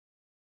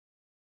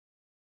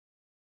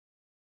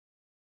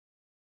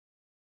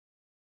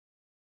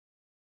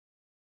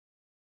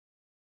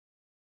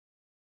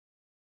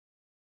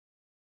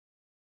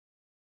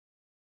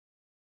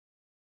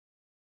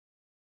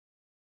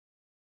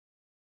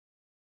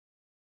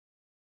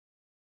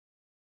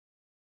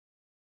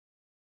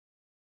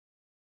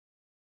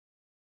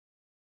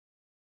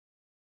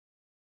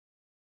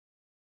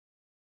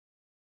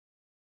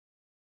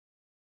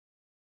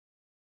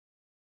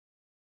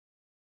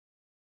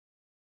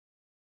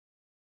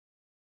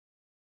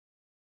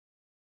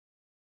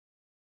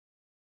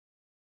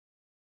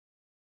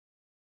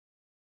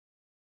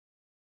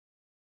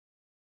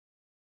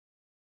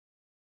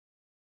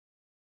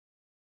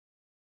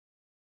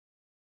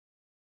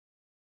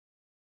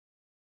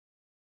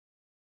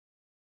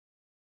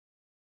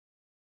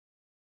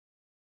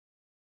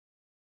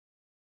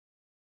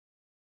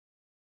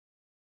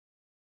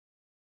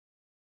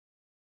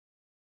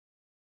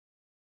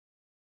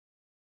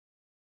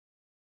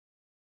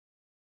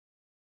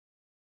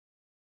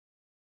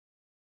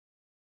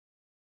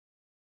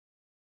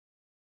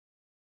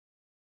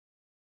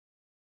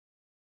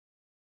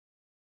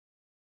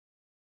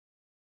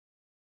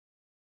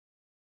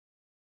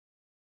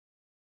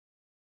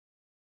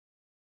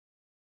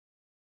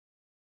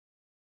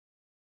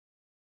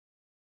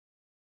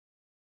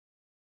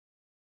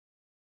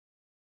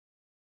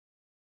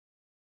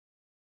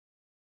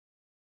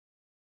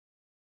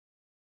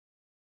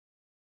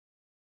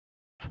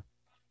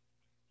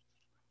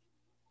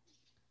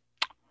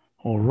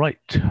All right,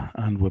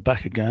 and we're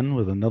back again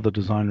with another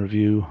design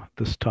review,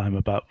 this time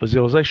about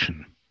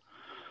visualization.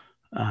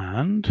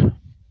 And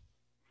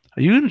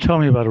are you going to tell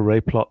me about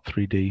ArrayPlot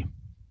 3D?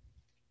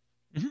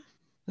 Mm-hmm.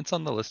 It's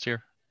on the list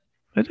here.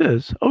 It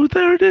is. Oh,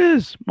 there it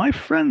is, my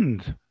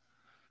friend.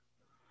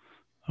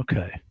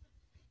 Okay,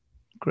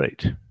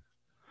 great.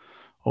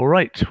 All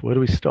right, where do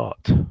we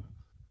start?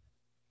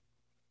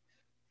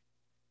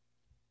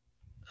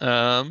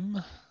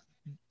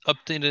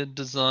 Updated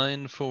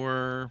design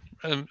for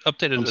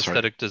updated I'm sorry.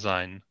 aesthetic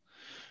design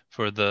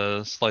for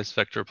the slice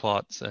vector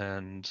plots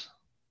and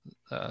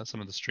some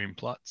of the stream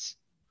plots.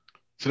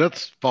 So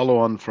let's follow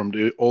on from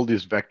all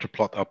these vector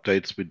plot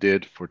updates we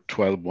did for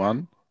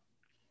 12.1.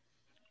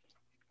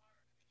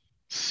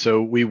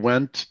 So we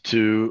went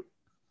to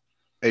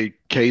a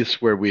case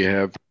where we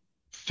have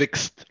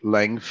fixed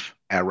length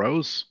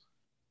arrows,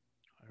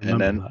 I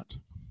remember that.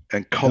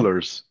 And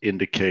colors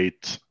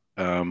indicate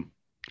magnitude.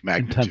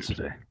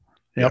 Intensity.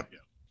 Yep. Yeah.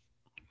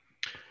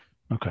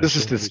 Okay. This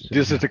is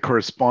the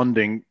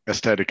corresponding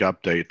aesthetic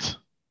update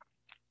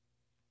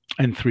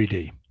in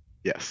 3D.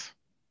 Yes.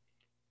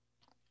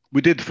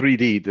 We did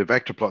 3D, the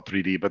vector plot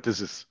 3D, but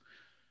this is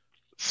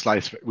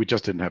slice. We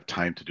just didn't have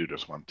time to do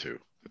this one too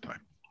at the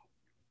time.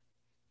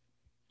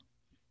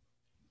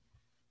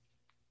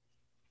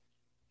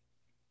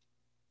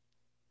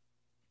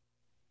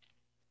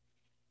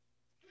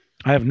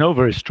 I have no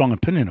very strong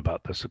opinion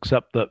about this,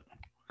 except that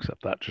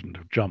shouldn't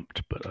have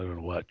jumped, but I don't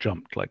know why it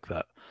jumped like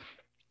that.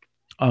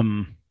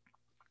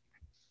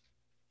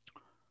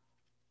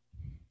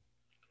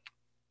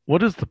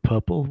 What is the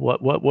purple?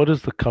 What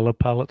is the color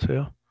palette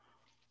here?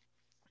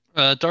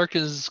 Dark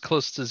is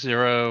close to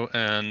 0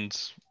 and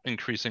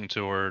increasing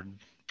toward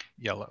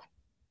yellow.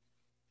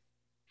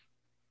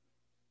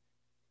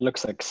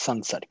 Looks like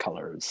sunset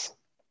colors.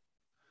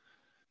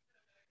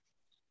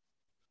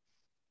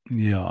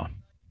 Yeah.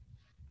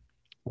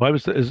 Why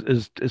was that?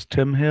 Is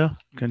Tim here?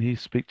 Can he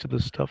speak to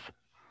this stuff?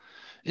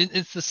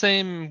 It's the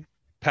same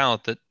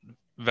palette that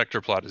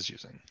Vectorplot is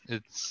using.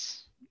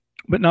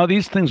 But now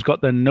these things got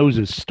their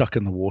noses stuck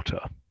in the water.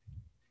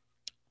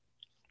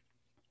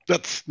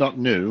 That's not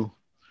new.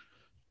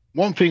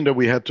 One thing that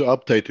we had to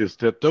update is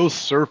that those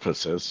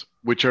surfaces,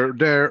 which are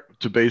there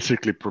to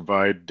basically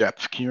provide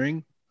depth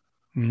cueing,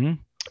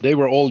 they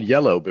were all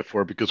yellow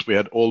before because we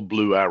had all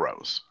blue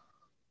arrows.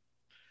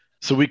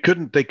 So they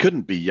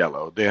couldn't be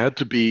yellow. They had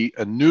to be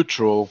a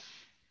neutral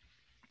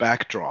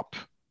backdrop.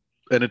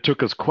 And it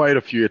took us quite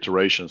a few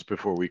iterations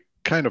before we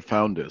kind of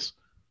found this.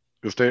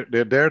 Because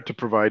they're there to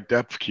provide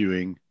depth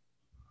cueing,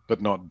 but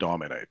not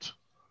dominate.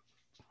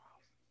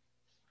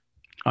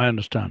 I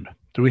understand.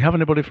 Do we have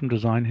anybody from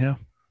design here?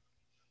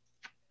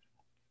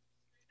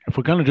 If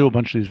we're going to do a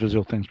bunch of these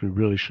visual things, we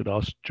really should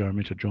ask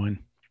Jeremy to join.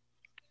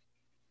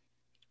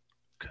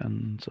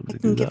 Can somebody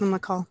do that? I can give him a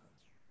call.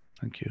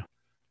 Thank you.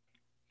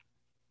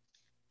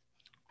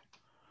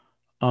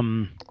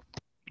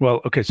 Well,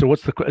 okay, so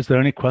is there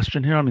any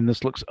question here? I mean,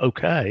 this looks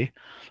okay.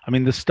 I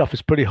mean, this stuff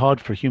is pretty hard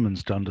for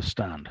humans to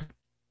understand.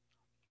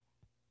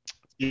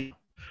 Yeah.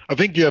 I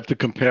think you have to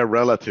compare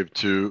relative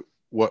to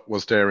what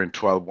was there in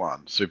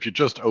 12.1. So if you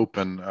just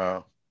open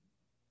a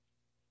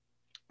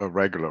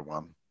regular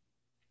one.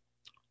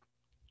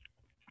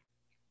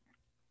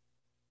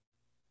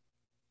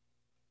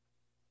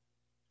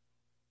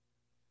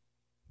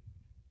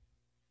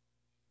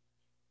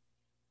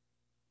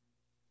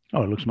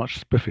 Oh, it looks much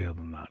spiffier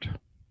than that.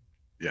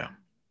 Yeah.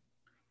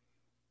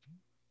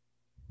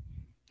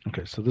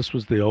 Okay, so this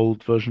was the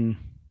old version.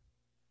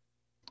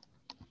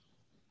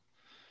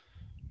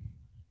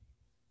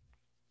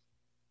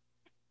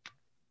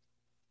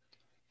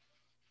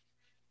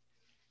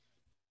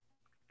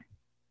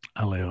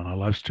 Leo on our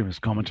live stream is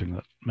commenting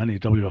that many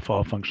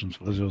WFR functions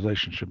for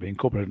visualization should be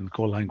incorporated in the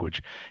core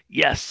language.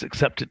 Yes,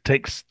 except it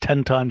takes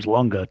 10 times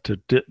longer to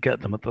get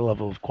them at the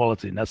level of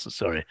quality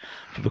necessary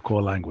for the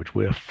core language.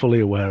 We are fully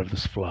aware of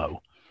this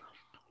flow.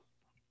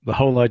 The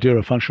whole idea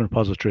of function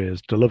repository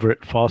is deliver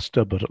it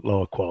faster, but at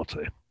lower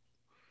quality.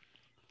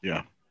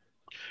 Yeah.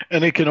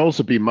 And it can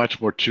also be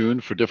much more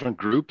tuned for different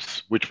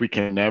groups, which we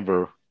can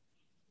never.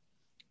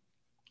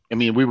 I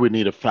mean, we would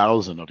need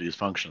 1,000 of these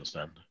functions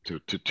then to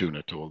tune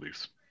it to all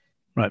these.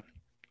 Right.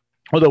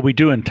 Although we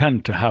do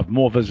intend to have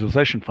more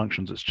visualization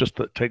functions, it's just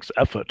that it takes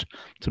effort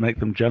to make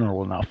them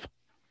general enough.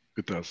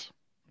 It does.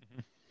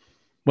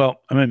 Well,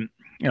 I mean,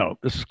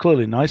 this is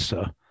clearly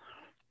nicer.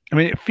 I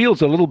mean, it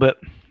feels a little bit,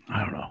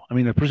 I don't know. I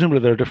mean, presumably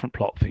there are different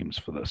plot themes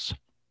for this.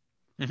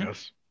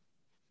 Yes.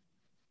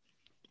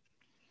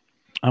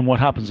 And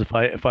what happens if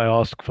I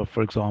ask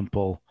for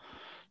example,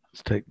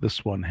 let's take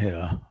this one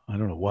here. I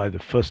don't know why the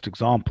first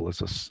example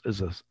is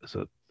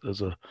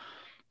a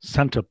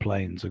center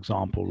planes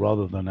example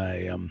rather than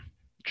a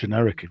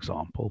generic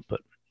example, but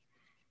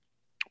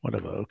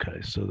whatever.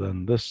 Okay, so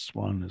then this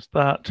one is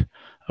that.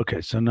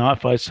 Okay, so now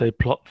if I say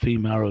plot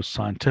theme arrows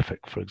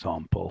scientific, for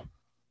example,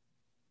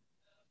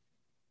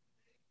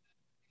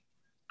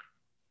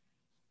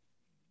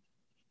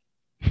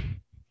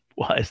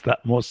 why is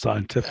that more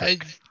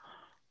scientific?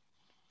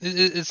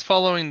 It's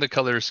following the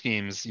color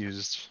schemes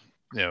used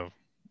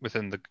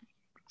within the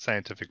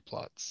scientific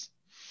plots.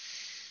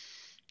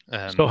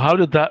 So how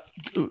did that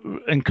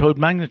encode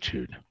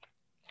magnitude?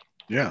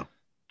 Yeah.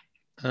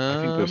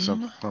 I think there's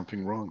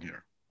something wrong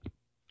here.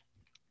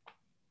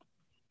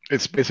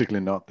 It's basically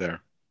not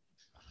there.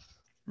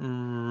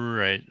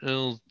 Right.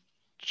 I'll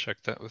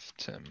check that with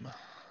Tim.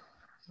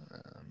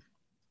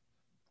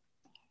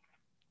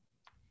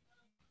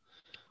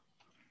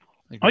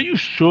 Are you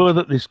sure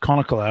that these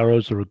conical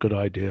arrows are a good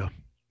idea?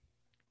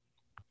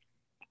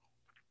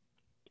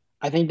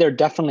 I think they're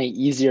definitely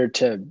easier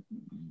to,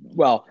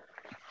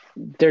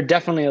 they're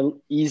definitely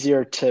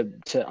easier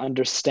to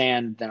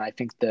understand than I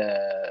think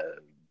the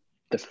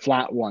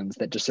flat ones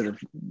that just sort of,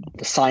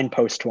 the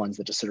signpost ones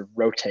that just sort of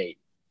rotate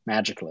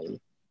magically.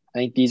 I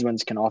think these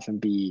ones can often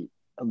be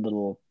a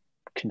little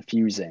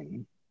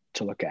confusing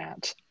to look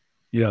at.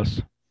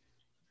 Yes.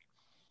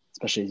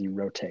 Especially as you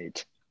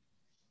rotate.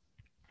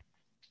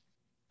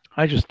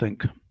 I just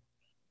think,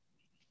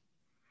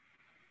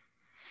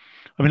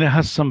 I mean, it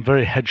has some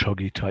very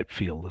hedgehoggy type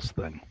feel, this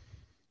thing.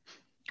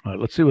 All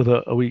right, let's see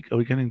whether, are we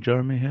getting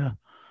Jeremy here?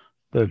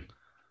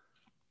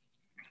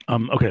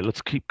 Okay,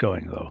 let's keep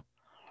going though.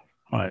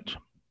 All right.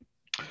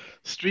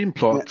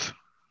 Streamplot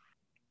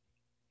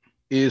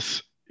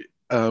is,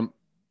 now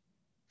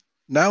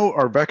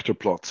our vector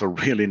plots are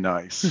really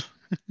nice.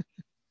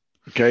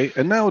 Okay,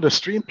 and now the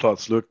stream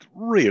plots looked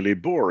really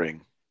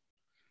boring.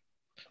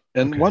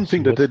 And one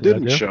thing that they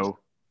didn't show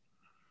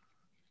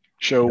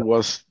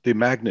was the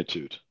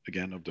magnitude,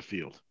 again, of the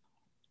field.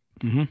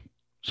 Mm-hmm.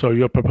 So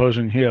you're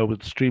proposing here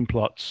with stream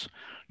plots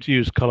to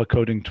use color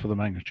coding for the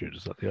magnitude.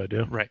 Is that the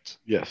idea? Right.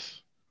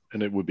 Yes.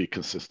 And it would be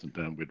consistent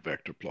then with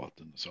vector plot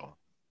and so on.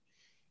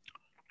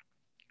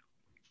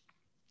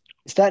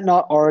 Is that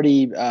not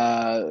already,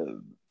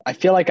 I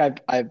feel like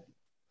I've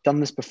done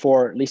this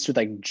before, at least with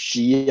like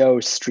geo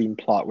stream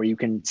plot, where you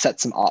can set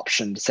some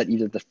option to set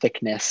either the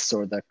thickness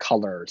or the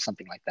color or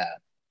something like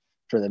that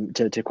for them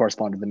to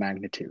correspond to the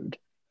magnitude,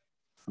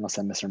 unless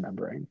I'm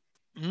misremembering.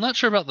 I'm not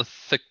sure about the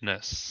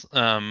thickness.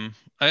 I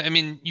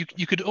mean,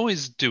 you could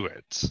always do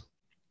it.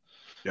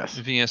 Yes.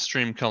 Via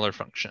stream color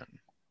function.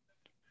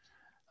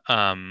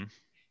 And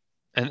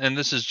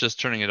this is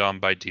just turning it on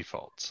by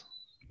default.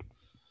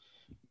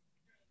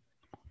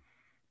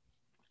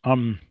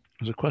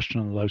 There's a question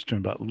on the live stream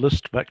about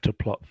list vector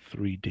plot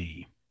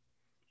 3D.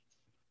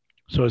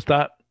 So is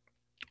that,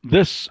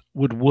 this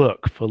would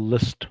work for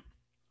list,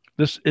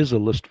 this is a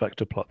list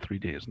vector plot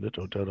 3D, isn't it?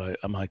 Or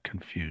am I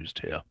confused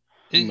here?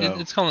 No.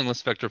 It's calling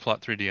list vector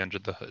plot 3D under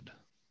the hood.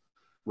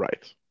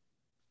 Right.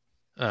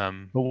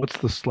 But what's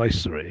the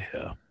slicery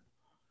here?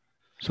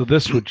 So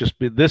this would just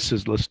be, this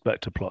is list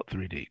vector plot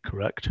 3D,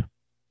 correct?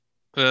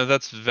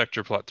 That's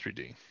vector plot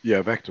 3D.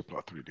 Yeah, vector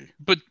plot 3D.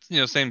 But,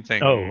 same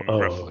thing.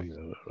 Roughly.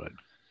 Yeah, right.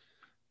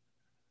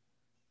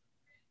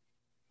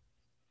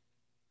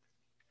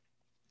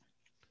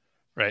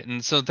 Right,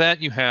 and so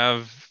that you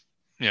have,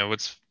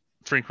 what's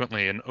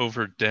frequently an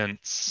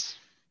over-dense.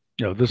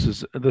 No, this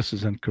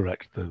is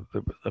incorrect.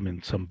 I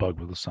mean, some bug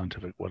with the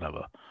scientific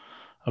whatever.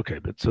 Okay,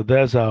 but so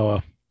there's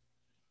our.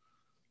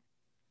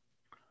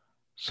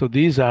 So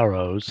these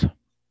arrows.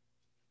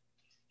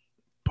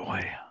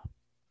 Boy,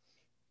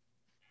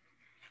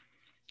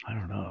 I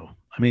don't know.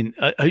 I mean,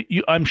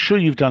 I'm sure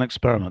you've done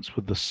experiments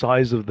with the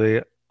size of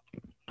the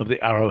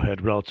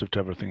arrowhead relative to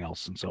everything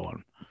else and so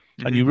on.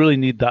 Mm-hmm. And you really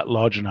need that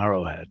large an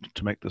arrowhead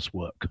to make this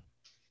work.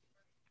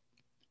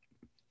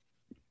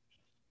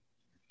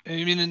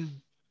 I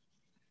mean,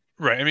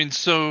 right. I mean,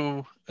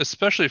 so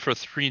especially for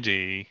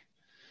 3D,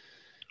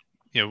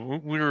 we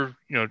were,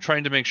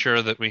 trying to make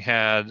sure that we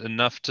had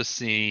enough to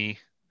see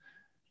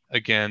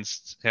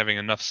against having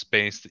enough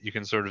space that you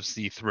can sort of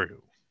see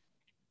through.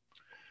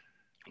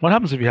 What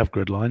happens if you have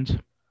grid lines?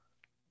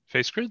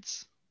 Face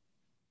grids?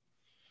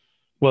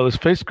 Well, is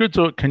face grids,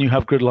 or can you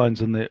have grid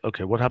lines in the,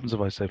 okay, what happens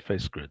if I say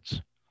face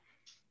grids?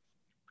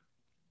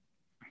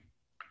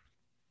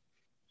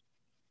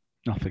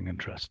 Nothing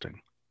interesting.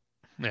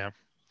 Yeah.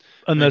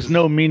 And there's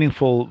no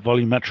meaningful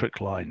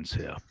volumetric lines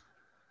here.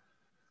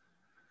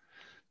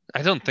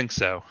 I don't think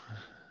so.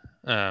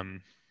 I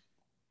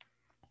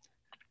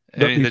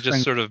mean, they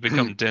just sort of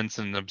become dense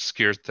and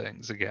obscure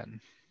things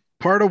again.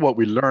 Part of what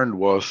we learned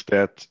was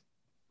that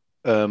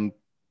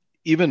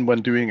even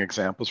when doing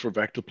examples for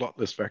vector plot,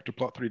 this vector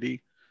plot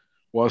 3D,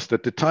 was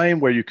that the time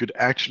where you could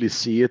actually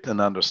see it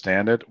and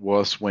understand it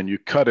was when you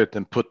cut it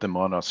and put them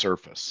on a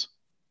surface.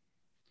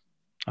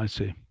 I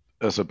see.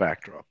 As a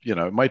backdrop,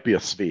 it might be a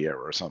sphere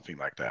or something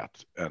like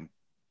that,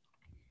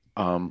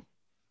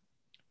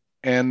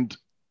 and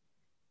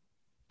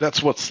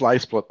that's what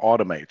slice plot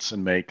automates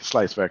and make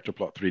slice vector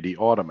plot 3D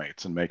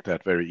automates and make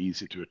that very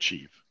easy to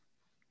achieve.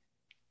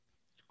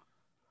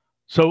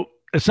 So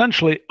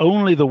essentially,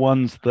 only the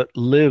ones that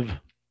live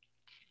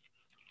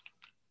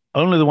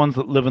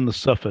in the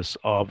surface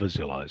are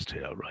visualized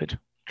here, right?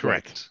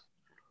 Correct.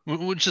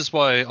 Which is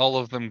why all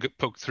of them get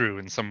poked through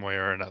in some way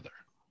or another.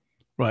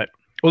 Right.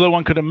 Although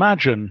one could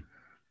imagine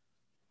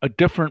a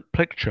different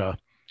picture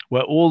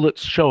where all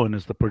that's shown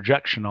is the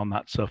projection on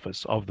that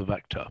surface of the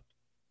vector.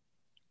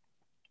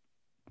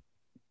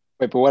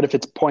 Wait, but what if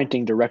it's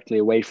pointing directly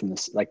away from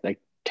this, like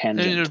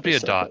tangent? It would be a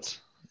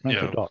surface?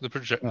 dot. The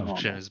projection normal.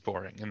 is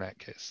boring in that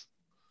case.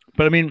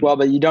 But I mean, well,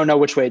 but you don't know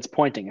which way it's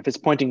pointing. If it's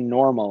pointing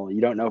normal,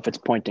 you don't know if it's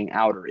pointing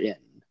out or in.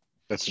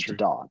 That's just true. a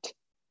dot.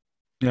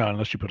 Yeah,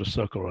 unless you put a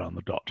circle around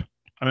the dot.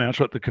 I mean, that's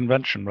what the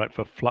convention, right,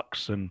 for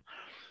flux and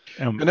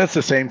that's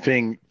the same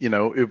thing,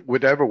 if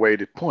whatever way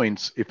it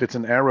points, if it's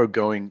an arrow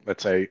going,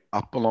 let's say,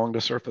 up along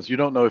the surface, you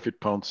don't know if it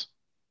points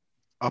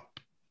up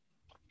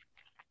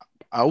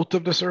out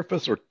of the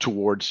surface or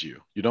towards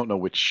you. You don't know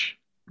which.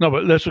 No,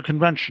 but there's a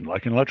convention.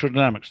 Like in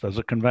electrodynamics, there's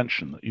a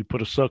convention that you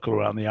put a circle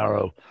around the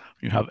arrow,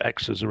 you have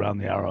X's around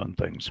the arrow and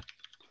things.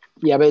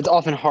 Yeah, but it's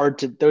often hard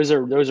to. Those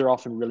are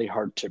often really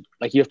hard to.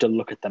 Like, you have to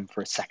look at them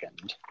for a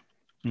second,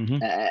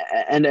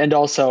 and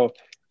also,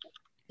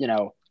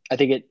 I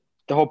think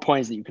the whole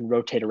point is that you can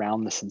rotate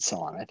around this and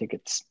so on. I think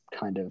it's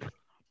kind of.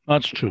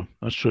 That's true.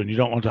 That's true. And you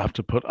don't want to have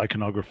to put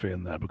iconography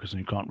in there because then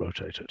you can't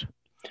rotate it.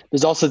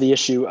 There's also the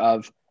issue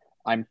of,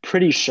 I'm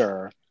pretty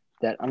sure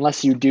that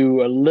unless you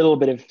do a little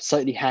bit of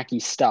slightly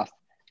hacky stuff,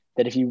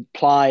 that if you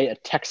apply a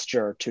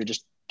texture to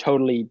just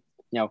totally,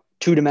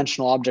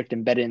 two-dimensional object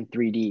embedded in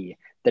 3D,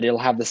 that it'll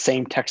have the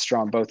same texture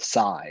on both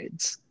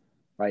sides,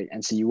 right?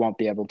 And so you won't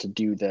be able to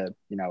do the,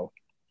 you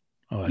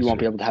won't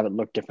be able to have it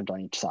look different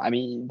on each side. I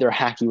mean, there are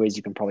hacky ways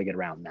you can probably get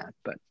around that,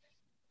 but.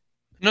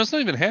 No, it's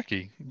not even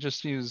hacky.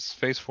 Just use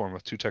faceform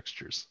with two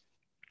textures.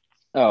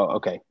 Oh,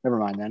 okay. Never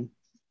mind then.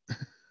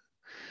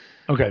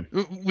 Okay.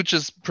 Which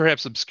is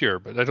perhaps obscure,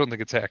 but I don't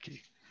think it's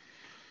hacky.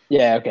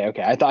 Yeah.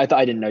 Okay. I thought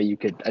I didn't know you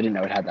could. I didn't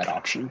know it had that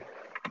option.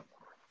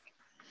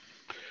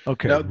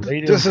 Okay. Now,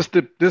 this is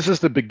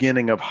the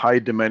beginning of high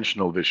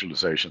dimensional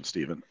visualization,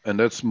 Stephen, and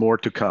that's more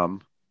to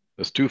come.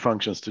 There's two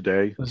functions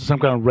today. This is some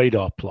kind of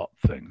radar plot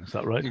thing. Is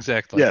that right?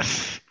 Exactly.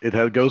 Yes,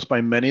 it goes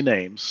by many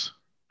names.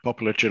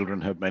 Popular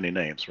children have many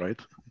names, right?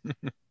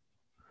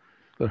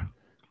 There.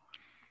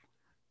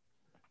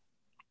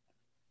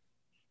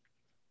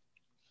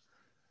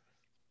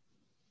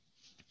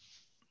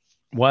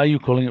 Why are you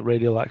calling it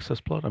radial access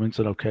plot? I mean, it's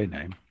an okay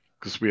name.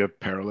 Because we have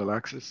parallel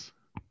axis.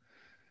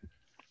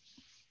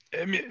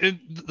 I mean,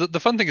 the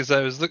fun thing is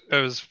I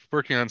was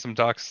working on some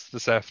docs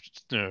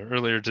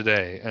earlier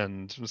today,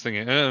 and was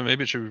thinking,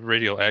 maybe it should be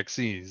radial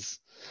axes.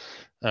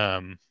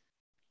 And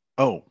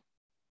the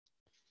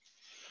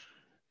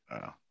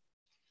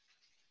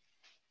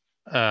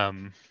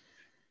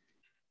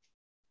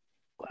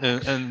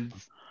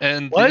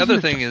Why other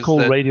isn't thing it is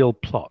called that radial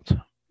plot?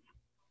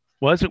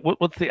 Why is it?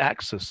 What's the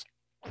axis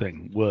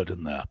word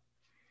in there?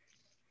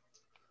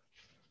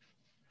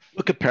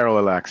 Look at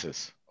parallel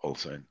axis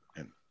also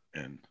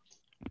in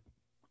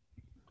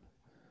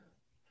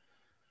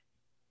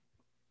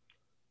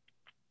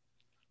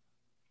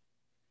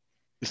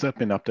Has that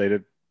been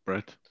updated,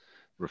 Brett?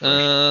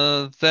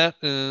 That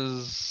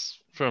is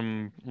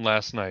from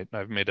last night.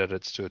 I've made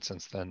edits to it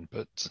since then,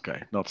 but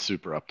okay, not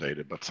super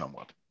updated, but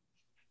somewhat.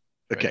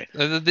 Okay.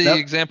 Right. The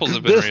examples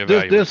have been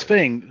reevaluated. This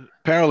thing,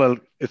 parallel,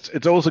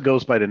 it also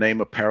goes by the name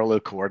of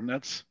parallel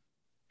coordinates.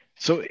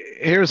 So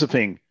here's the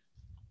thing.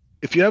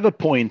 If you have a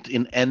point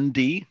in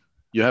ND,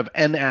 you have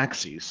n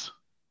axes,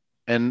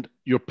 and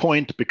your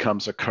point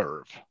becomes a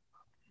curve.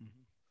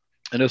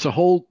 And there's a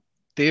whole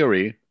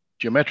theory,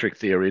 geometric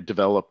theory,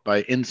 developed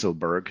by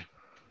Inselberg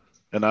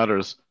and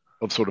others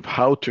of sort of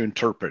how to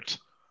interpret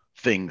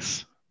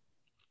things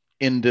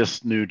in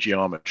this new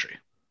geometry,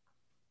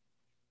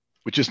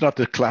 which is not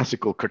the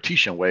classical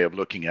Cartesian way of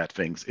looking at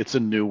things. It's a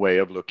new way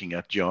of looking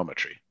at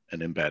geometry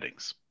and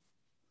embeddings.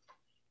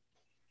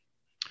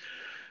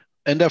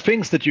 And there are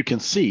things that you can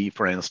see,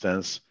 for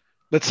instance,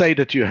 let's say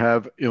that you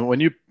have, when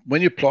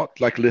you plot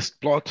like list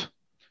plot,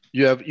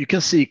 you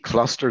can see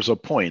clusters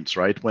of points,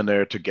 right, when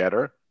they're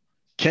together.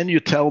 Can you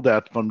tell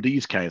that from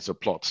these kinds of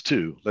plots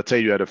too? Let's say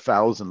you had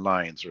 1,000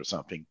 lines or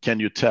something. Can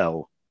you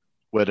tell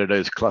whether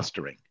there's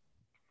clustering?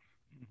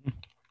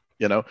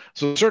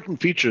 So certain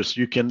features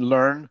you can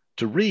learn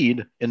to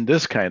read in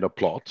this kind of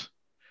plot.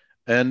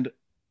 And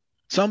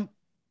some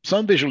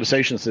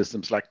visualization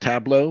systems like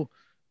Tableau,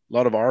 a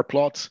lot of R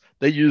plots,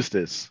 they use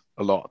this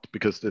a lot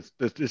because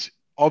this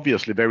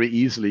obviously very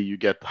easily you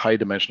get high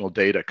dimensional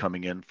data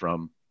coming in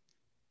from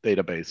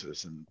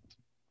databases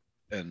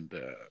and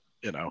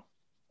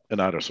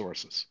other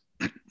sources.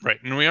 Right,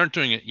 and we aren't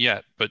doing it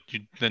yet, but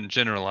you then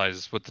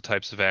generalize what the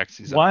types of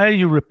axes Why are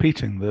you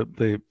repeating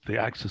the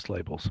axis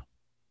labels?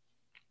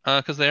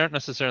 Because they aren't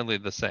necessarily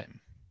the same.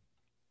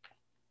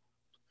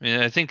 I mean,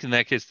 I think in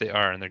that case they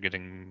are, and they're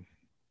getting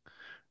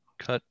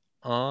cut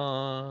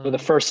on. Well, the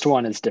first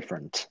one is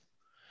different.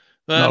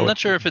 Well, I'm not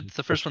sure if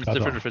the first one's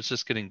different, or if it's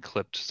just getting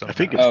clipped somehow. I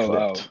think it's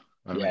clipped.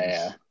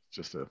 Yeah.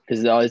 Just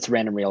because it's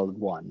random rail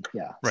 1.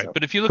 Yeah. Right, so.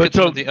 But if you look at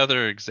some of the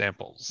other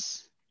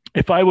examples,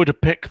 if I were to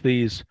pick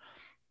these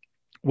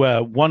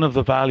where one of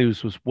the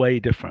values was way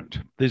different,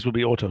 these would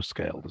be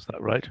auto-scaled. Is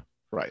that right?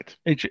 Right.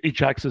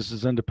 Each axis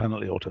is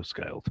independently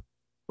auto-scaled.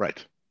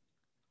 Right.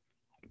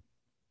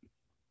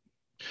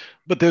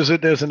 But there's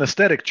an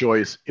aesthetic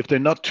choice. If they're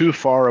not too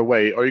far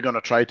away, are you going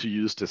to try to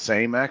use the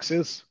same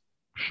axis?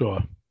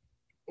 Sure.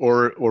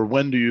 or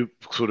when do you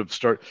sort of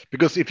start?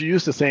 Because if you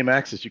use the same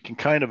axis, you can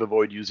kind of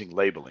avoid using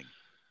labeling.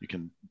 You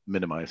can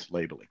minimize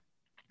labeling.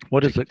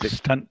 What is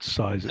extent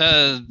size?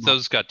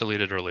 Those got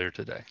deleted earlier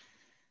today.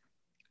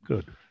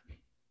 Good.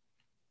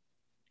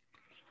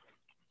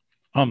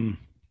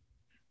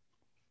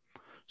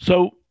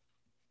 So,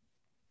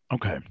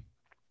 okay.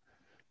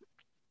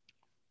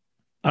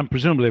 And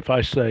presumably if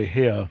I say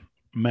here,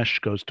 mesh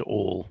goes to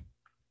all,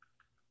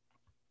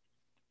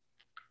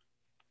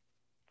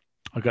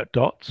 I got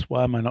dots.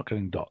 Why am I not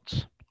getting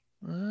dots?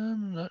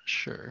 I'm not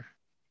sure.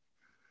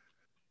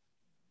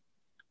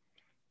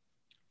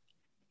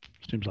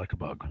 Seems like a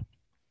bug.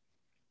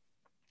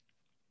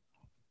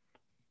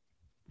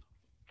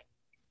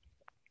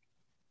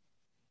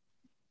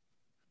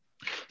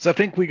 So I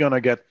think we're going to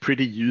get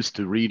pretty used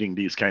to reading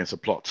these kinds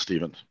of plots,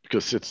 Stephen,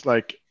 because it's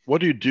like, what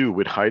do you do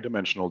with high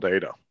dimensional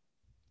data?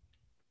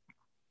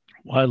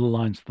 Why are the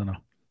lines thinner?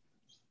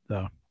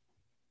 There.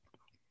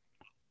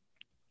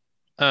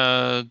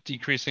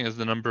 Decreasing as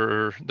the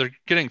number, they're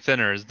getting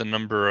thinner as the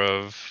number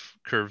of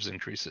curves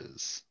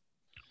increases.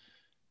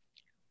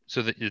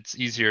 So that it's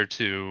easier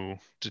to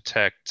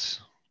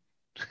detect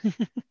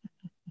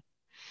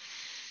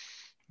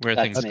where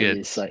things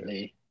get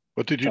slightly.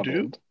 What did you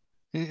do?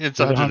 It's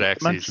 100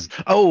 axes.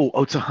 Oh,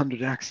 it's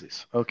 100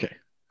 axes. Okay.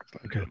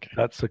 Okay.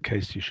 That's the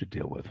case you should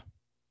deal with.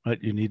 Right?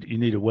 You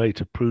need a way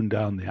to prune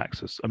down the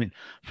axis. I mean,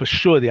 for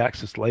sure the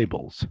axis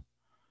labels.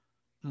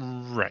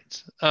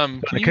 Right.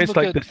 In a case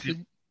like this.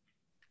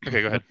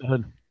 Okay, go ahead.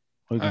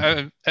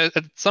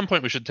 At some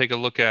point, we should take a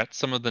look at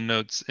some of the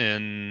notes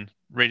in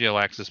radial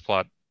axis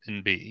plot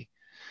in B,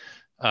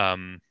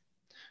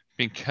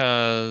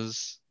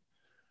 because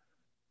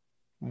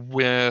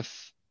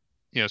with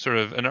sort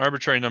of an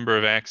arbitrary number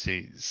of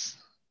axes,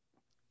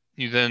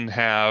 you then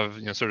have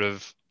sort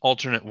of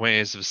alternate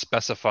ways of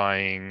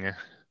specifying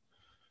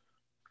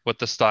what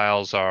the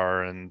styles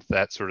are and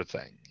that sort of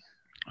thing.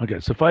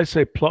 Okay, so if I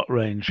say plot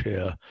range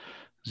here,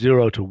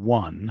 0 to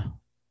 1,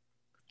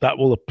 that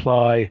will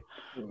apply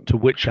to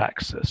which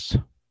axis?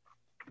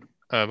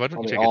 Why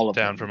don't you take it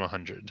down from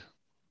 100?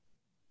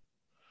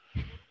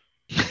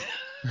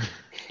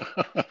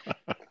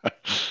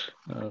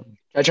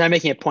 I try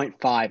making it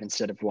 0.5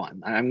 instead of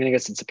 1. I'm going to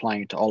guess it's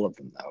applying it to all of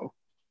them, though.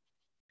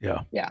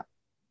 Yeah. Yeah.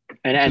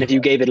 And if you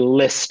gave it a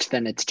list,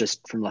 then it's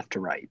just from left to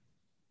right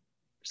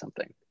or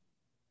something.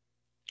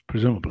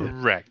 Presumably.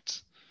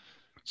 Correct.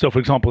 So, for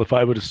example, if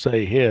I were to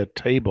say here,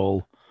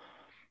 table,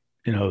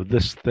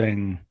 this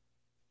thing,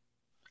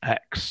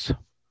 X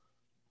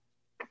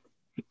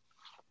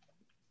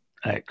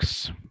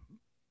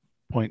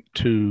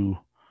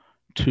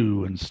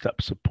 0.22 and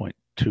steps of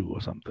 0.2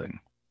 or something.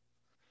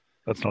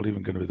 That's not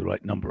even going to be the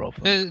right number of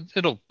them.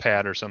 It'll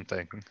pad or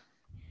something.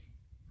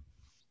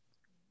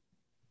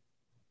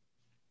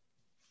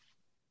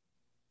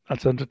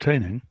 That's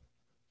entertaining.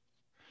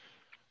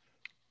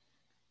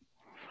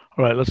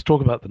 All right, let's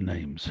talk about the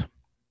names.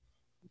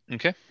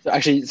 Okay. So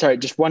actually, sorry,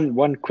 just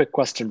one quick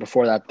question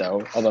before that,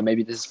 though, although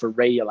maybe this is for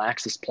radial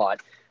axis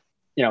plot.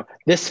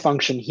 This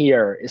function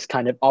here is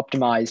kind of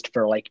optimized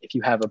for like if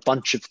you have a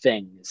bunch of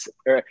things,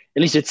 or at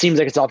least it seems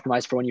like it's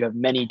optimized for when you have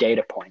many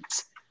data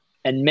points.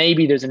 And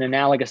maybe there's an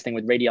analogous thing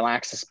with radial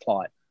axis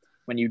plot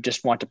when you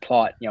just want to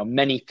plot,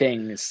 many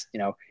things,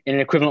 in an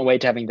equivalent way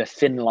to having the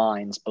thin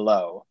lines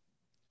below.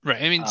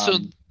 Right. I mean, so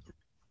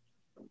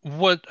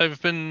what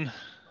I've been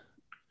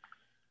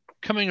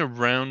coming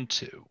around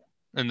to,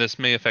 and this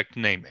may affect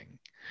naming,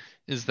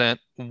 is that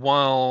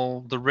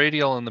while the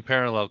radial and the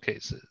parallel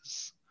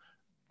cases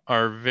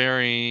are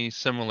very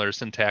similar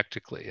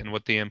syntactically in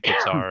what the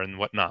inputs are and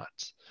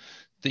whatnot,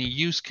 the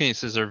use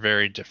cases are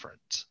very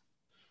different.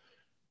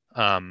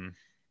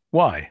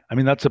 Why? I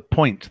mean, that's a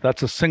point.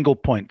 That's a single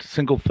point,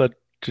 single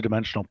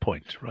two-dimensional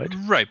point, right?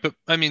 Right. But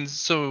I mean,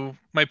 so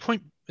my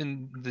point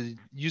in the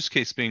use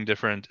case being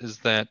different is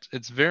that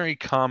it's very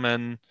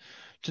common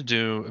to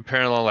do a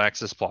parallel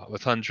axis plot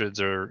with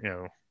hundreds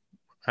or,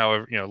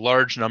 however,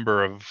 large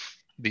number of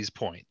these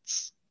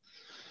points.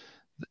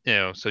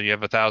 So you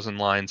have 1,000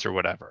 lines or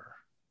whatever.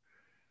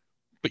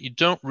 But you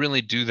don't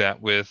really do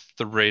that with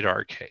the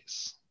radar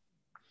case.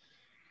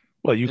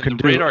 Well, you can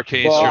do. In the radar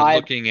case, you're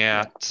looking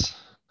at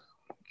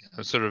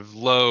sort of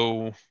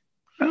low.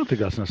 I don't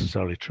think that's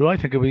necessarily true. I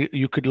think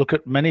you could look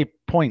at many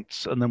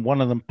points and then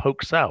one of them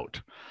pokes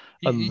out.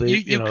 And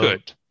you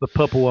could. The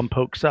purple one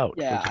pokes out.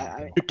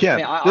 Yeah, you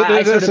can.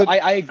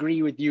 I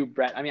agree with you,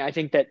 Brett. I mean, I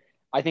think that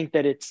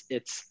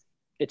it's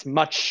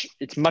much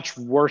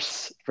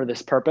worse for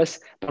this purpose,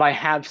 but I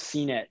have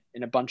seen it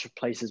in a bunch of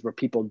places where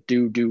people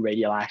do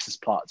radial axis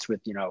plots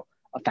with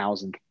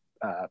 1,000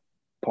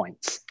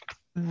 points.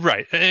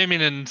 Right. I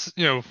mean, and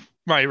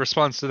my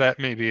response to that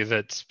may be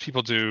that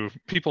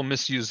people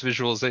misuse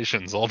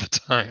visualizations all the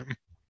time.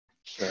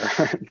 Sure.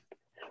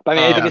 But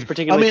I think it's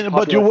particularly.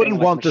 But you wouldn't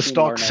want the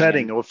stock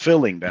setting or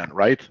filling then,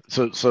 right?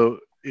 So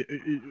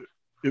you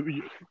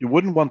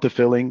wouldn't want the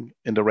filling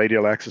in the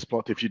radial axis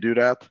plot if you do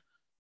that.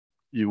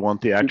 You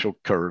want the actual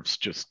curves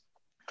just.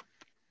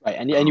 Right,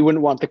 and you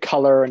wouldn't want the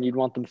color, and you'd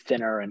want them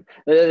thinner, and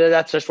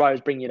that's just why I was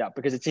bringing it up,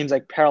 because it seems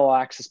like parallel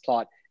axis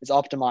plot is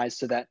optimized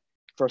so that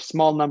for a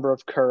small number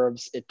of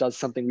curves, it does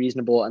something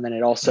reasonable, and then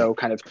it also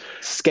kind of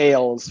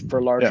scales for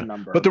a larger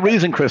number. But the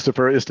reason,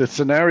 Christopher, is the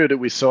scenario that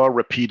we saw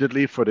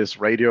repeatedly for this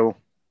radial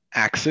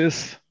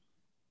axis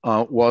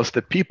was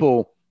that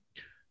people,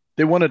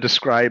 they want to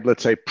describe,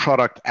 let's say,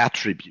 product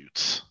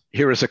attributes.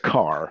 Here is a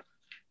car.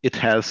 It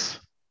has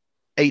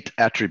 8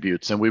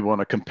 attributes, and we want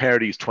to compare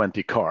these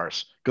 20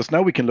 cars, because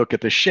now we can look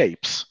at the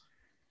shapes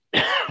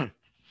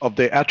of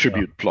the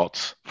attribute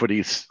plots for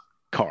these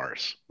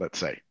cars, let's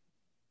say.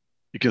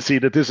 You can see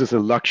that this is a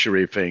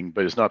luxury thing,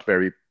 but it's not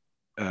very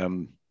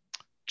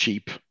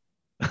cheap,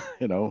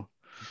 you know.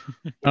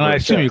 And I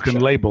assume you can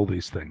label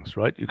these things,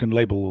 right? You can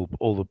label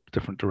all the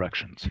different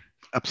directions.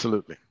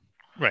 Absolutely.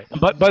 Right.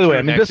 But by the way,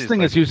 I mean, this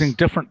thing is using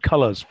different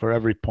colors for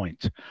every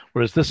point,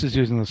 whereas this is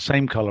using the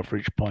same color for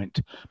each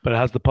point, but it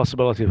has the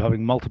possibility of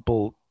having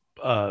multiple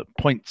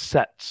point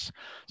sets.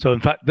 So in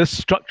fact, this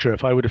structure,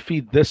 if I were to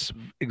feed this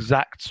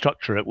exact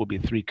structure, it will be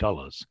 3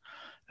 colors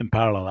in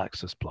parallel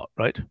axis plot,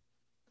 right?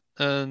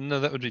 No,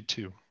 that would be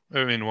 2.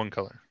 I mean, 1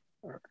 color.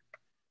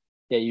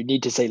 Yeah, you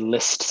need to say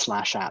list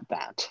 /at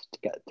that to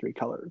get 3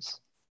 colors.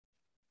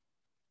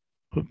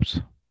 Oops.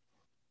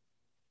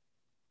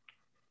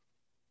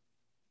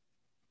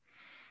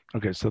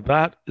 Okay, so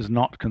that is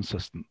not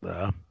consistent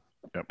there.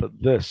 Yep. But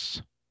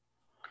this,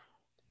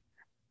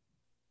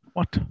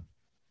 what?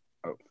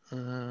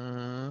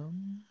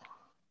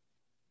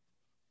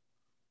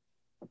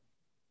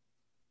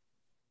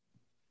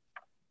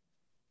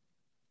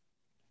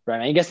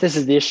 Right. I guess this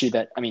is the issue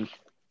that, I mean,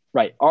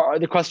 right.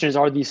 The question is,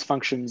 are these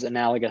functions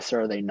analogous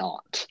or are they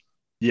not?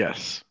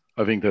 Yes,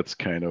 I think that's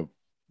kind of,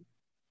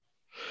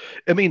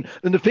 I mean,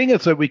 and the thing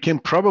is that we can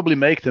probably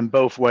make them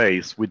both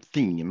ways with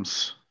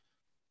themes.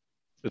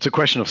 It's a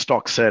question of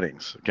stock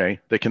settings, okay?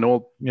 They can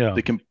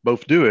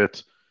both do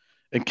it.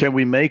 And can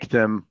we make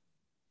them,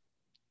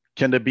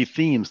 can there be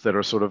themes that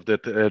are sort of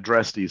that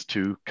address these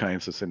 2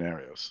 kinds of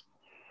scenarios?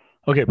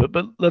 Okay,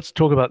 but let's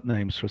talk about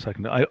names for a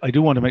second. I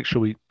do want to make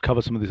sure we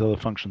cover some of these other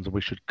functions, and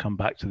we should come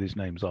back to these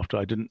names after.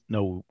 I didn't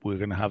know we were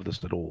going to have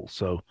this at all.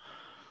 So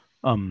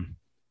I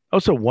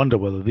also wonder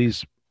whether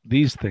these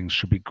things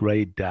should be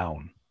grayed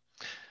down.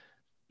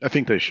 I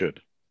think they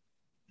should.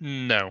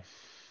 No.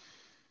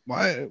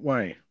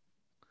 Why?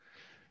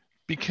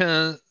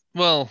 Because,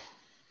 well,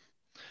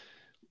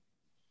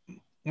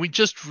 we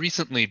just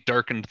recently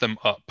darkened them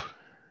up.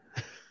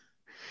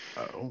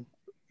 Oh.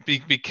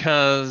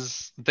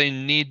 Because they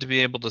need to be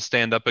able to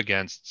stand up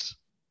against,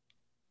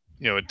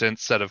 a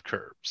dense set of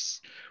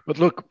curves. But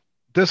look,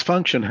 this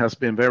function has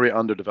been very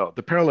underdeveloped.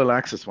 The parallel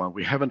axis one,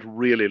 we haven't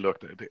really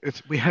looked at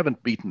it. We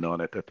haven't beaten on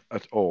it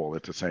at all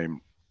at the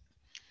same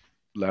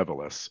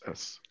level as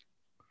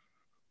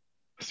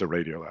the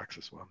radial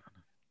axis one.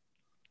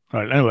 All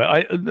right.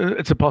 Anyway,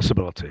 it's a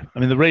possibility. I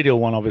mean, the radial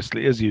one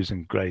obviously is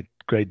using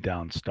grayed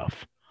down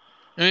stuff.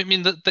 I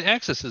mean, the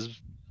axis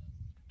is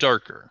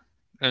darker.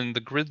 And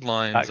the grid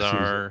lines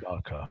are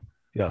darker.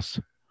 Yes.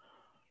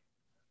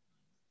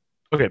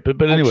 Okay,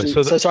 but anyway,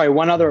 actually, so sorry.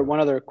 One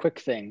other quick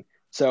thing.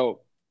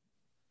 So,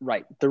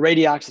 right, the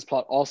radial axis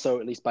plot also,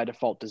 at least by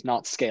default, does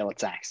not scale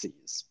its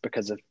axes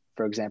because of,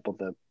 for example,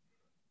 the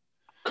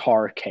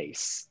car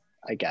case,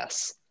 I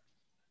guess.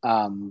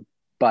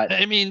 But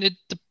I mean, it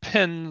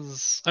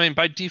depends. I mean,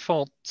 by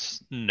default,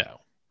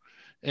 no.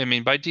 I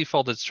mean, by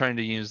default, it's trying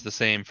to use the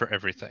same for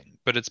everything.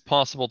 But it's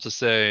possible to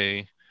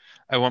say,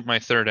 I want my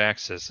third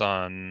axis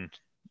on,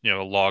 a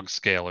log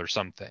scale or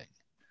something.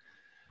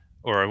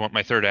 Or I want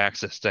my third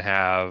axis to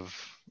have,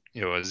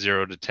 a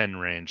 0 to 10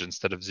 range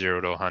instead of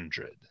 0 to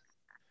 100.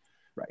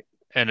 Right.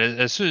 And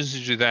as soon as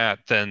you do that,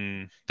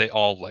 then they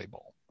all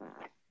label.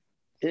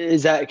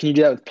 can you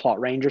do that with plot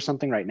range or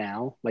something right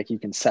now? Like you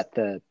can set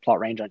the plot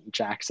range on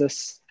each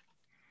axis?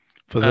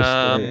 For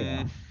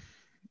this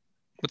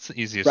what's the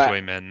easiest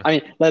way, Min? I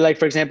mean, like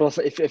for example,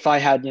 if I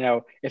had,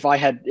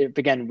 if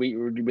again we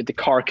with the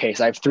car case,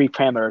 I have 3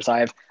 parameters.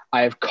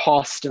 I have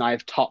cost and I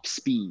have top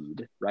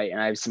speed, right? And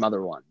I have some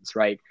other ones,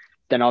 right?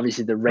 Then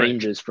obviously the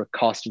ranges for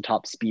cost and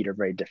top speed are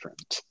very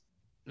different.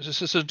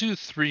 So do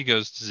 3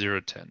 goes to 0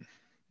 to 10,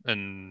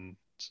 and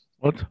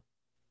what?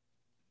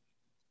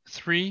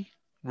 3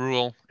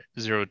 rule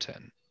 0 to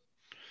 10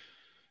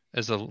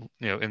 as a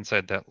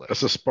inside that list.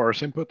 As a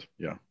sparse input,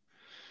 yeah.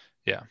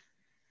 Yeah.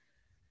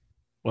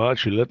 Well,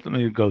 actually, let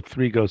me go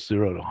 3 goes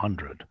 0 to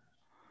 100.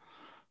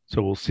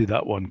 So we'll see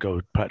that one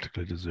go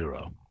practically to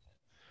 0.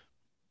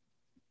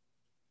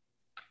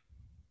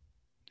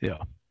 Yeah.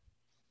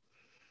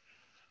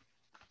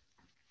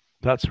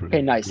 That's really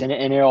okay. Nice, and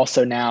it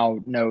also now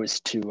knows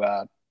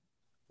to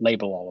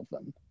label all of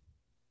them.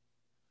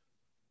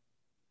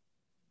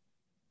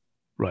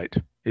 Right.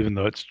 Even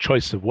though its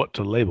choice of what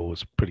to label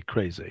was pretty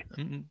crazy.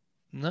 I'm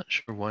not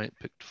sure why it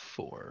picked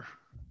 4.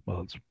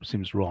 Well, it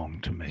seems wrong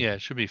to me. Yeah,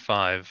 it should be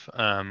 5,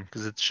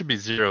 because it should be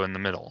 0 in the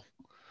middle.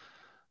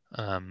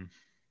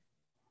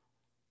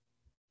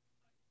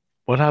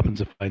 What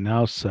happens if I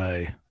now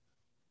say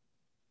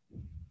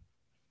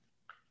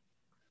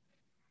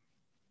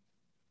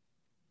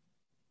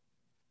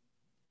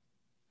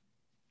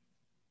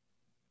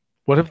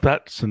What if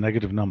that's a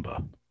negative number?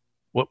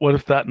 What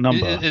if that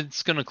number?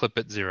 It's going to clip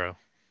at 0.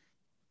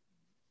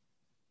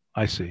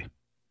 I see.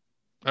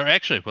 Or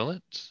actually, will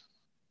it?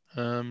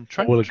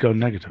 Will it go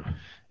negative?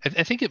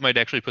 I think it might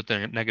actually put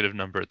the negative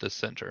number at the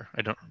center.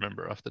 I don't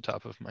remember off the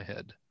top of my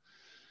head.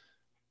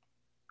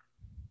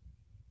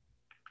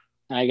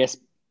 I guess,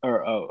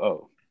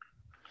 or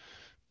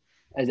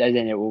as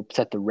in it will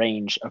set the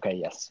range. Okay,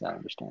 yes, I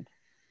understand.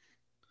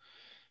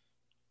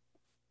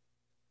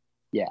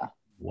 Yeah.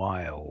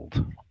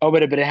 Wild. Oh,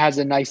 but it has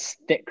a nice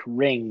thick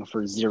ring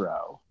for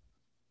 0.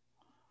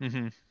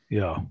 Mm-hmm.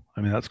 Yeah,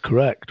 I mean that's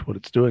correct. What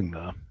it's doing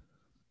there.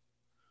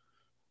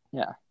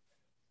 Yeah.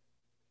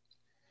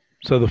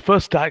 So the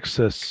first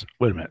axis.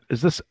 Wait a minute.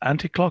 Is this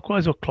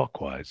anti-clockwise or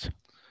clockwise?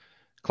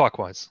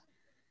 Clockwise.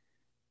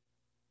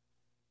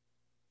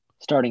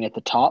 Starting at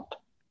the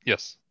top.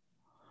 Yes.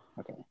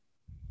 Okay.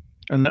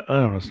 And I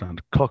don't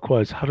understand.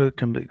 Clockwise. How it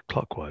can be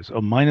clockwise?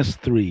 Oh,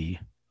 -3.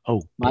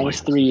 Oh,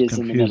 -3 is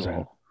in the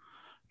middle.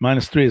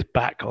 -3 is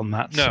back on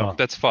that side. No,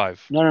 that's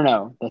 5.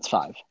 No, that's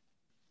 5.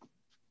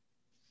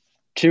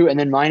 2, and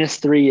then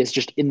 -3 is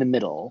just in the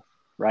middle,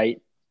 right?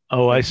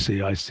 Oh, I see.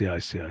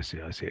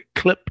 It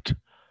clipped.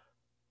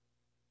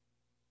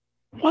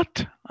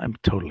 What? I'm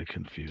totally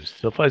confused.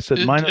 So if I said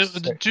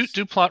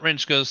do plot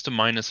range goes to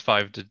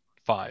 -5 to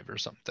 5 or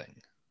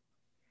something.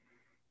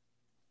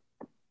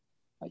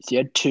 So you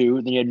had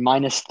 2, then you had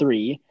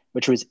 -3,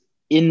 which was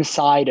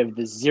inside of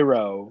the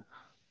 0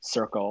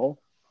 circle.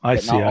 I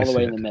see. Not all the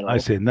way in the middle. I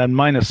see. And then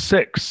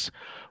 -6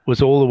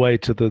 was all the way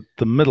to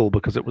the middle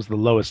because it was the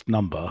lowest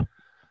number.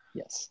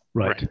 Yes.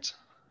 Right.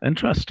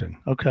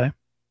 Interesting. Okay.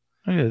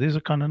 Oh yeah, these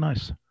are kind of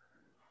nice.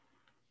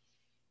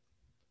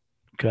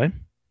 Okay.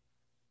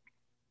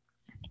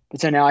 But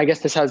so now I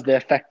guess this has the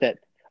effect that,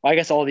 I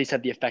guess all of these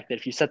have the effect that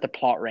if you set the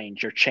plot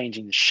range, you're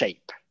changing the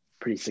shape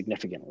pretty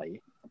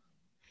significantly.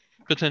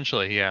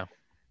 Potentially, yeah.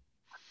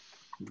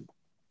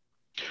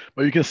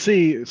 Well, you can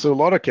see, so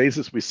a lot of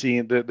cases we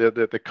see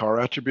the car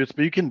attributes,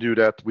 but you can do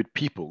that with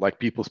people, like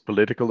people's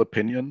political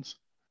opinions.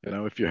 You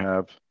know, if you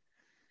have,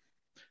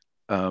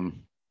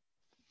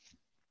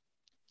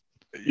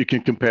 you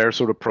can compare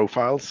sort of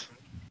profiles.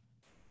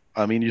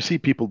 I mean, you see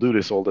people do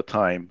this all the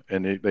time,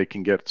 and they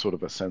can get sort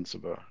of a sense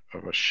of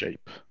a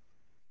shape.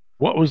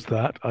 What was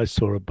that? I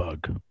saw a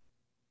bug.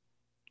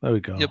 There we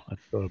go. Yep. I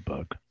saw a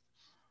bug.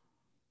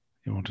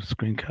 You want to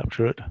screen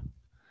capture it?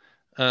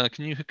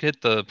 Can you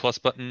hit the plus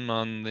button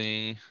on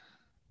the...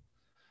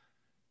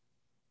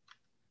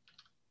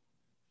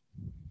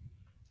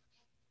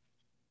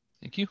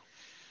 Thank you.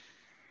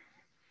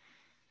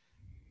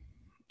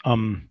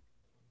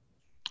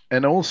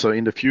 And also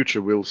in the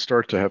future, we'll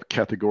start to have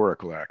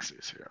categorical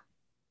axes here.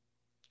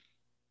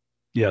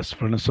 Yes,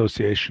 for an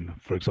association,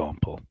 for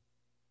example.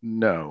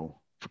 No,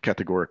 for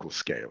categorical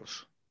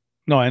scales.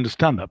 No, I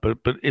understand that, but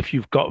if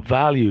you've got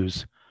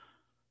values.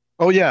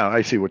 Oh yeah,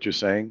 I see what you're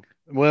saying.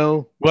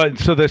 Well,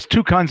 so there's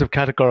two kinds of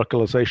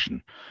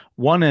categoricalization.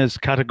 One is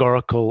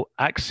categorical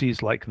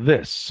axes like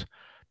this.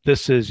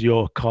 This is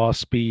your car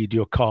speed,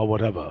 your car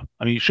whatever.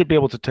 I mean, you should be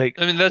able to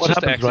take. I mean, that's what just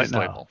happens axis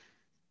right label.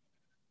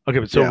 Now. Okay,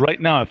 but so right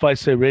now, if I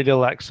say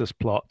radial axis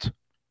plot.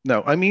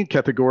 No, I mean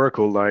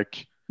categorical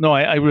like. No,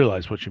 I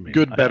realize what you mean.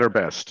 Good, better,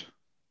 best.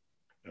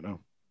 You know.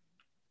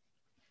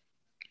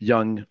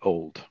 Young,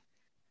 old.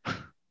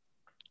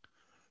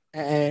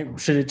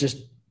 And should it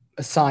just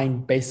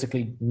assign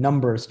basically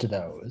numbers to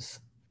those?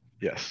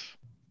 Yes.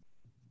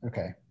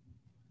 Okay.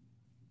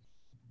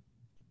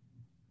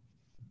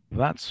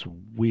 That's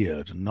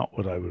weird. Not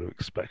what I would have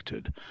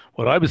expected.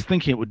 What I was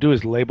thinking it would do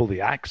is label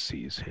the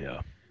axes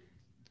here.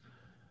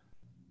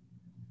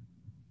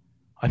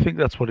 I think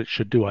that's what it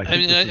should do. I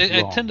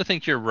tend to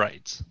think you're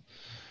right.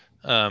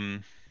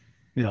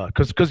 Yeah,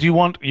 because you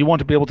want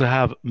to be able to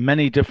have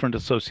many different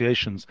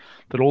associations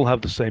that all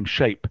have the same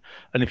shape,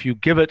 and if you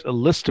give it a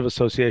list of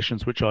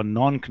associations which are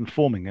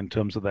non-conforming in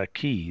terms of their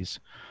keys,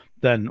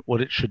 then what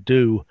it should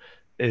do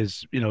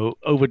is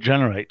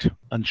overgenerate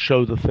and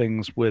show the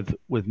things with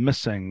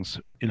missings,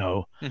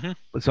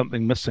 with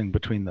something missing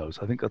between those.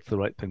 I think that's the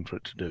right thing for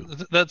it to do.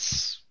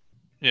 That's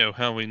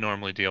how we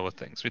normally deal with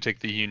things. We take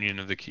the union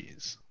of the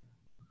keys.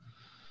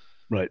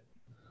 Right.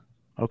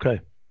 Okay.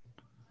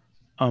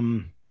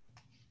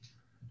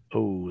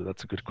 Oh,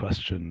 that's a good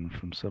question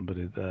from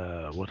somebody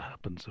there. What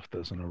happens if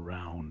there's an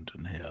around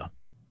in here?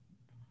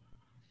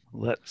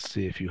 Let's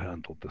see if you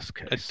handled this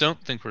case. I don't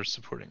think we're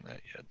supporting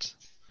that yet.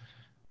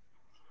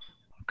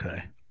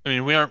 Okay. I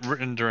mean, we aren't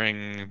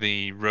rendering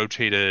the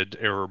rotated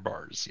error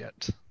bars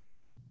yet.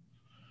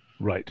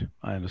 Right,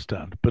 I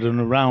understand. But an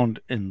around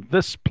in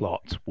this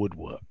plot would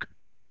work.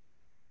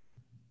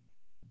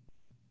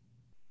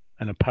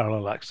 And a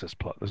parallel axis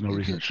plot, there's no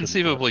reason it shouldn't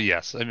Conceivably, work.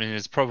 yes. I mean,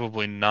 it's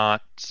probably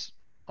not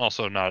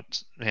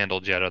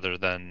handled yet, other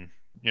than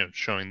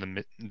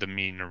showing the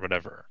mean or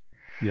whatever.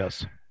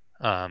 Yes.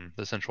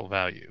 The central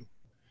value.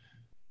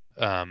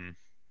 And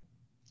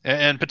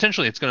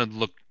potentially it's going to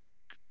look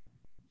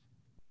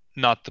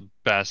not the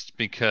best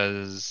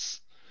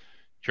because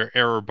your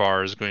error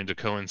bar is going to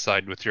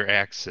coincide with your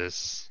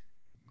axis.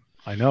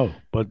 I know,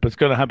 but it's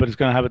going to have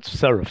its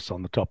serifs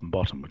on the top and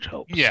bottom, which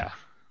helps. Yeah.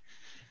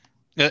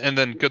 And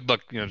then good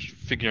luck,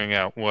 figuring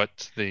out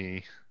what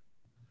the.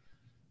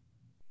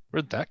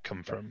 Where'd that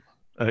come from?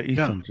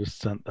 Ethan just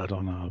sent that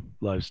on our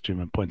live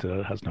stream and pointed out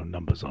it has no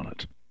numbers on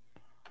it.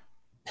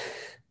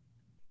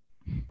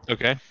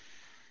 Okay.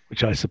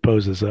 Which I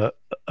suppose is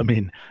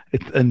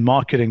it's a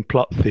marketing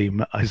plot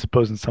theme. I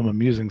suppose in some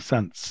amusing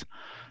sense,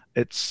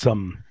 it's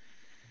some.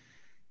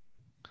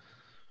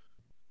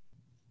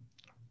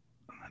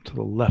 To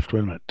the left,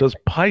 wait a minute. Does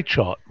pie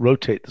chart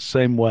rotate the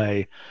same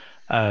way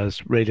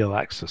as radial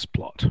axis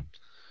plot?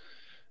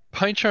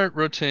 Pie chart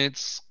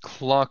rotates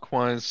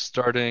clockwise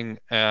starting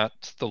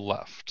at the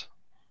left.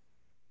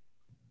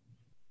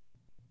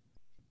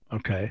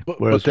 Okay.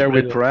 But there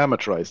we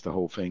parameterized the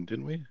whole thing,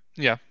 didn't we?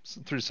 Yeah,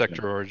 through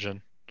sector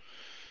origin.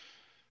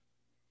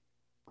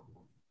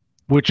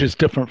 Which is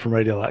different from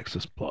radial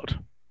axis plot.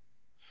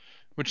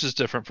 Which is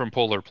different from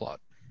polar plot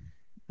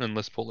and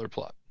less polar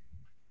plot.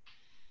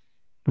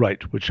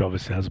 Right, which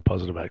obviously has a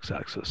positive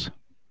x-axis.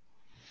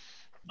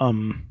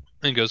 And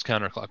goes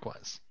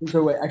counterclockwise.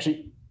 So wait,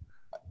 actually,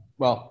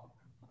 well,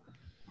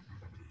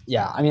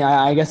 yeah. I mean,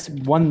 I guess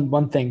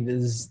one thing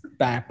is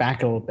back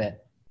a little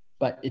bit,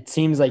 but it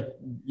seems like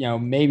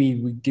maybe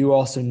we do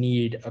also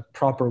need a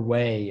proper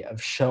way of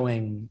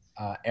showing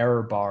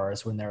error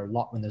bars when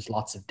there's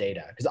lots of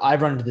data. Because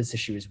I've run into this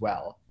issue as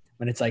well.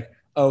 When it's like,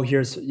 oh,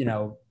 here's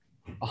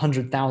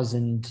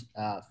 100,000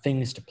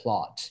 things to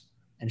plot,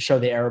 and show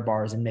the error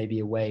bars in maybe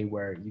a way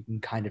where you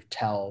can kind of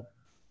tell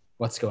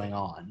what's going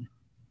on.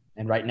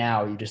 And right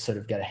now, you just sort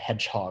of get a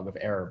hedgehog of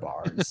error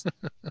bars.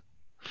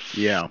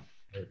 Yeah.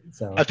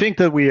 So I think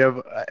that we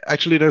have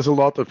actually there's a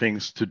lot of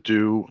things to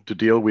do to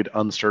deal with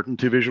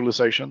uncertainty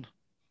visualization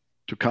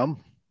to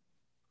come.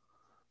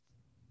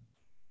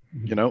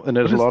 And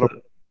there's a lot of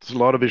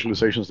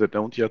visualizations that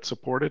don't yet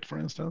support it, for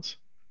instance.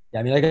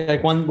 Yeah, I mean,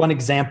 like one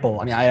example.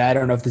 I mean, I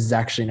don't know if this is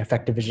actually an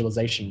effective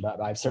visualization, but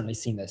I've certainly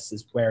seen this.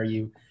 Is where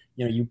you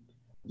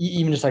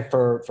even just like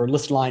for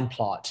list line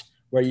plot,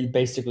 where you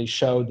basically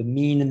show the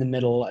mean in the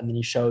middle, and then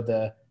you show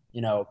the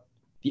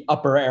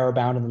upper error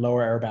bound and the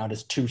lower error bound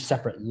as two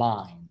separate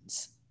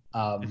lines.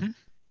 I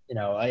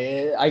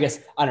guess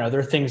I don't know.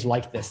 There are things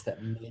like this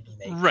that maybe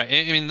make right.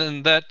 I mean,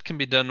 then that can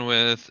be done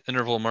with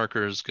interval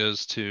markers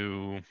goes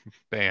to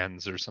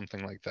bands or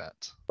something like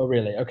that. Oh,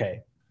 really?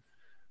 Okay,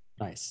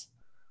 nice.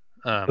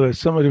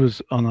 Somebody was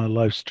on our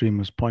live stream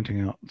was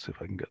pointing out. Let's see if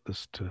I can get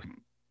this to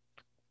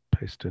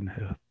paste in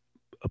here.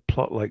 A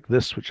plot like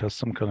this, which has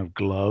some kind of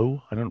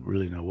glow. I don't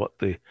really know what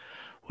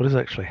is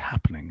actually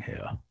happening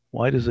here.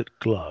 Why does it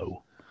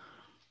glow?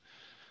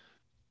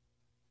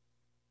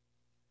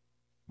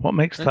 What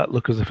makes that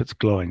look as if it's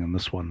glowing and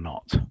this one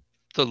not?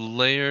 The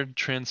layered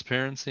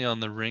transparency on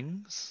the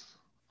rings?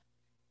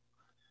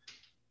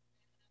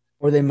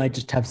 Or they might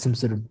just have some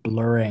sort of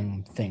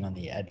blurring thing on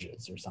the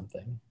edges or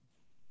something.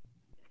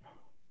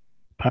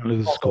 Apparently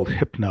this is called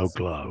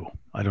hypnoglow.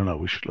 I don't know.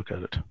 We should look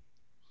at it.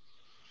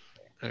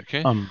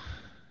 Okay.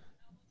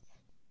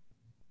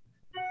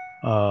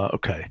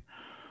 Okay.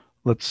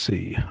 Let's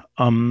see.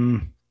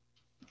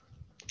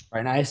 Right,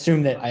 and I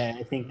assume that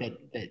I think that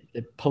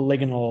the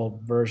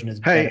polygonal version is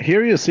better. Hey,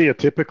 here you see a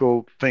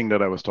typical thing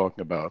that I was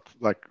talking about,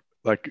 like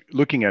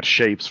looking at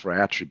shapes for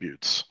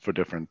attributes for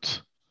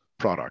different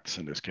products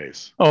in this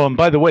case. Oh, and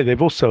by the way,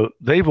 they've also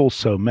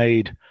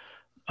made.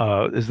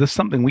 Is this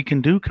something we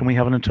can do? Can we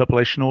have an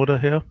interpolation order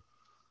here?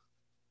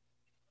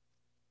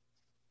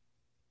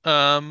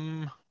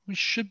 We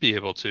should be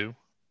able to.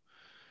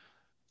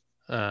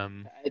 I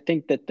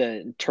think that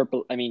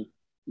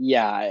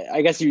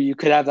I guess you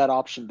could have that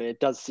option, but it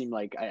does seem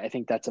like I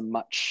think that's a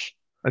much.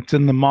 It's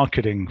in the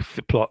marketing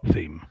plot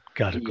theme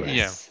category.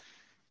 Yes.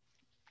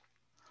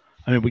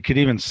 Yeah. I mean, we could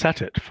even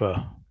set it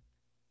for.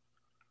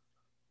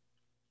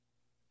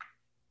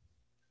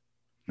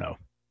 No.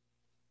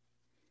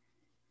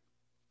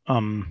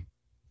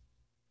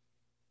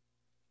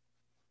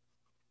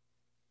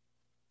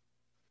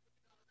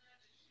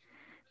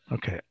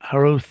 Okay,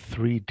 Arrow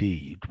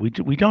 3D.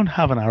 We don't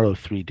have an Arrow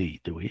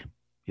 3D, do we,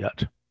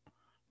 yet?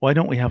 Why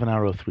don't we have an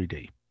Arrow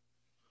 3D?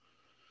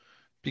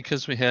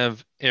 Because we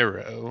have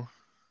Arrow,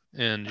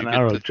 and an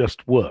Arrow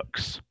just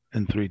works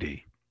in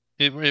 3D.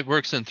 It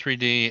works in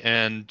 3D,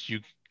 and you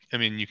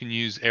can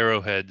use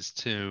arrowheads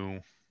to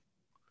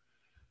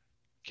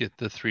get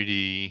the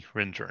 3D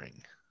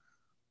rendering.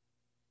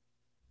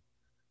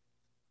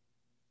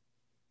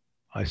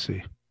 I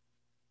see.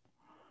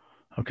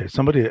 Okay,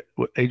 somebody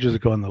ages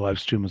ago on the live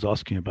stream was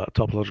asking about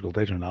topological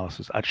data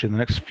analysis. Actually, in the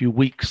next few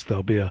weeks,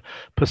 there'll be a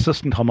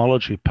persistent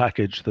homology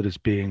package that is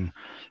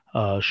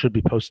should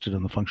be posted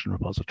in the function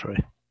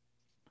repository.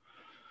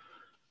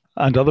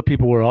 And other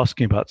people were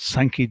asking about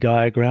Sankey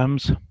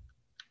diagrams,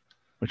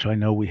 which I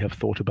know we have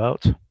thought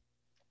about.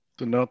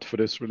 So not for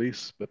this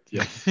release, but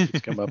yes, it's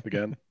come up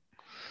again.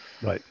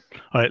 Right.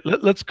 All right,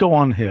 let's go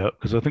on here,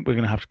 because I think we're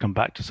going to have to come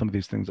back to some of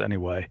these things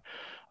anyway.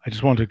 I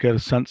just want to get a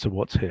sense of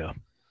what's here.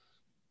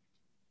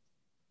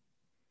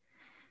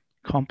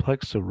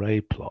 Complex array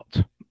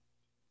plot.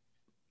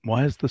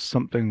 why is this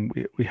something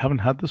we haven't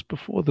had this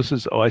before? This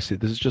is, oh, I see.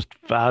 This is just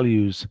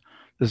values.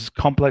 This is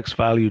complex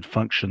valued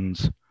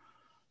functions.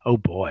 Oh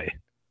boy.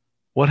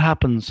 What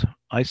happens?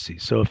 I see.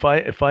 So if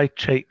I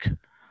take,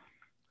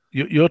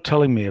 you're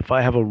telling me if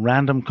I have a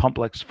random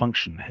complex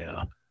function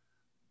here,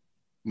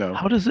 No.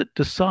 how does it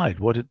decide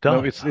what it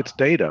does? No, it's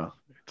data.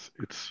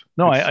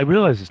 I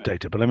realize it's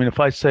data, but I mean, if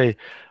I say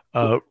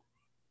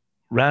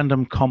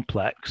random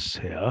complex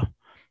here,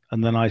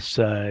 and then I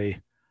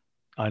say,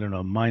 I don't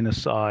know, -I,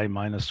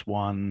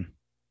 -1.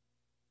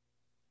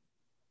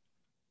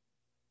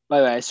 By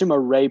the way, I assume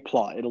array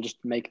plot, it'll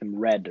just make them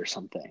red or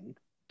something.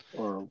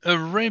 Or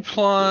array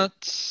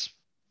plot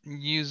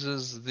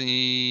uses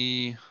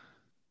the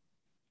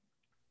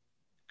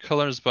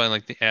colors by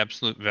like the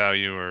absolute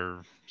value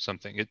or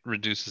something. It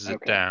reduces it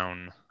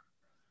down.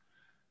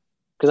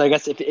 Because I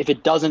guess if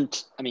it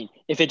doesn't, I mean,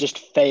 if it just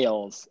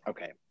fails,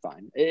 okay,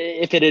 fine.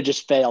 If it had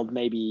just failed,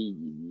 maybe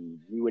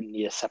you wouldn't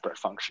need a separate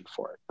function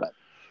for it. But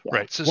yeah.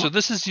 Right. So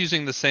this is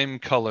using the same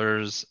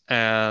colors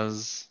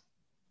as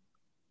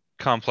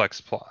complex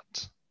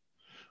plot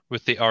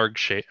with the arg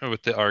shape or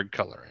with the arg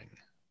coloring.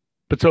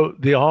 But so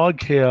the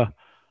arg here,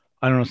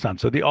 I don't understand.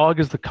 So the arg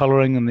is the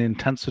coloring and the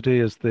intensity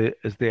is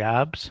the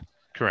abs?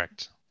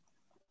 Correct.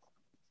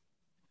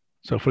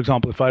 So for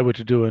example, if I were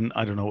to do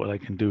I don't know what I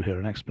can do here,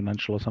 an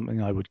exponential or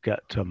something, I would get,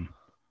 I don't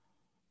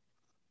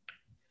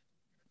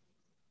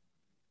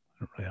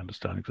really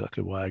understand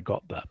exactly why I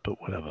got that,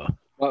 but whatever.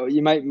 Well,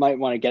 you might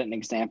want to get an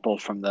example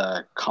from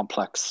the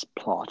complex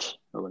plot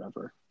or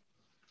whatever.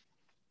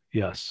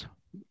 Yes,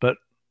 but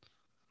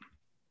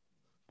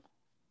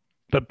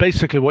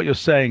basically what you're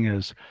saying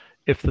is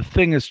if the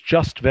thing is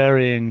just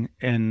varying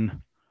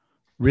in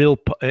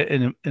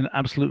in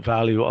absolute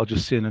value, I'll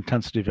just see an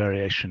intensity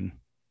variation.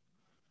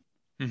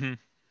 Mm-hmm.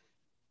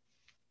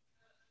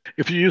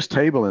 If you use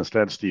table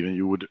instead, Stephen,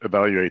 you would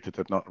evaluate it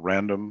at not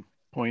random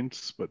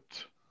points, but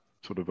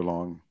sort of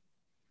along.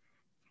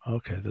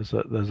 Okay, this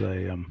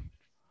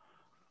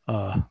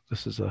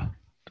is a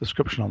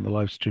description on the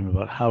live stream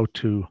about how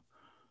to.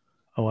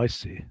 Oh, I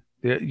see.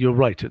 You're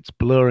right. It's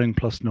blurring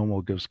plus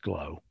normal gives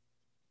glow,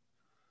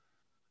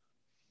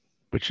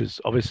 which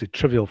is obviously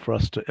trivial for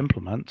us to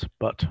implement,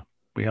 but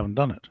we haven't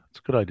done it. It's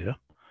a good idea.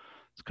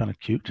 It's kind of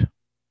cute.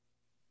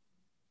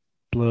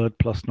 Blurred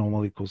plus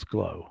normal equals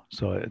glow.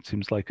 So it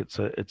seems like it's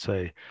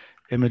a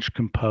image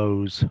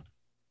compose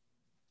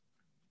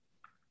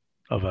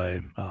of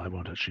a, I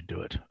won't actually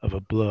do it, of a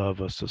blur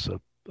versus a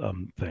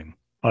thing.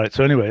 All right,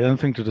 so anyway,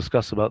 anything to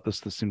discuss about this?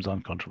 This seems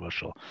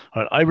uncontroversial.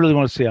 All right, I really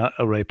want to see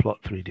array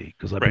plot 3D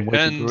because I've been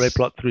waiting for array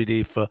plot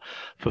 3D for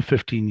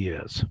 15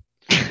 years.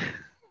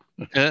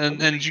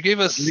 and you gave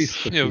us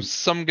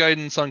some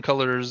guidance on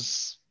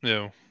colors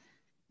a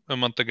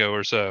month ago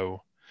or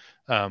so,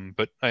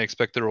 but I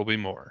expect there will be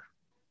more.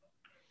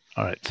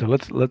 All right, so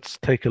let's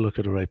take a look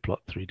at array plot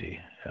 3D.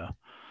 Yeah.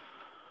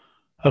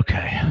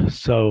 Okay,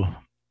 so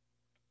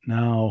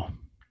now.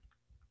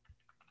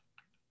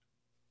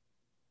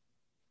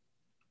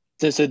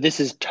 So this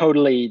is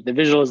totally, the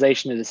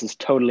visualization of this is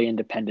totally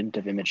independent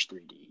of image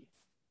 3D.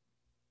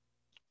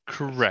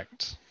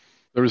 Correct.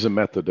 There is a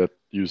method that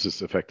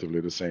uses effectively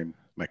the same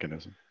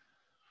mechanism.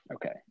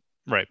 Okay.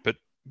 Right, but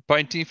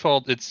by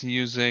default, it's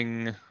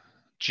using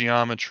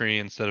geometry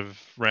instead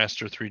of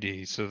raster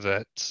 3D so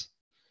that,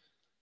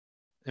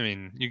 I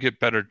mean, you get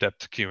better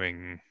depth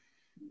queuing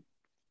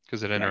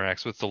because it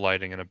interacts with the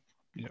lighting in a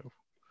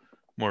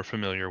more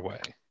familiar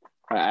way.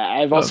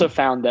 I've also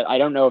found that, I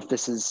don't know if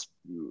this is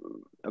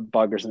a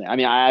bug or something. I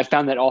mean, I've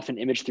found that often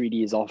image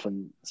 3D is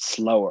often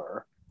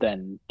slower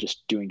than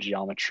just doing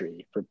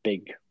geometry for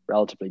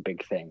relatively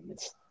big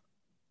things.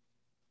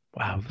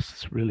 Wow, this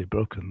is really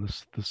broken.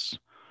 This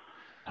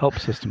help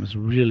system is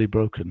really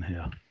broken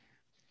here.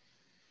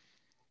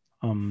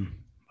 What am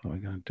I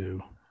going to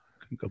do?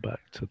 I can go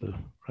back to the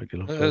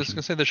regular version. I was going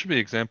to say there should be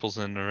examples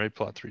in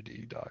ArrayPlot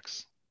 3D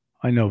docs.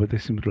 I know, but they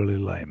seem really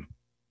lame.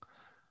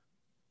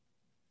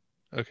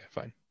 Okay,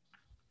 fine.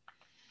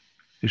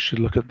 You should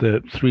look at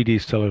the 3D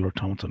cellular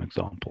automaton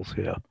examples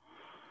here.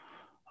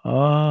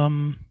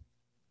 I'm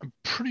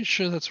pretty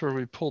sure that's where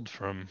we pulled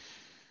from.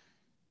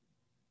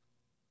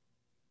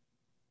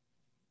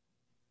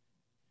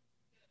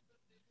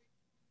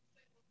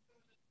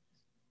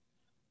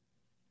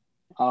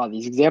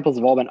 These examples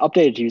have all been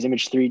updated to use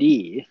image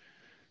 3D.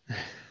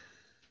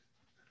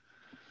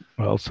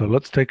 Well, so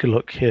let's take a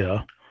look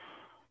here.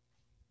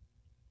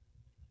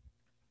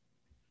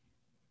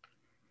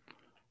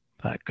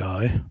 That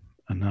guy.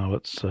 And now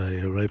let's say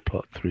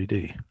ArrayPlot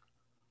 3D.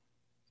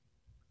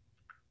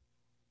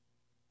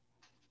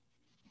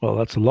 Well,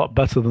 that's a lot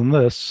better than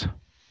this.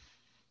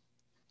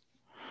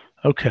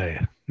 Okay,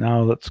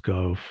 now let's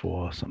go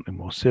for something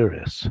more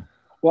serious.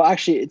 Well,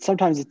 actually,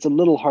 sometimes it's a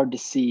little hard to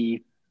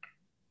see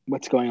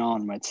what's going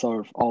on when it's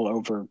sort of all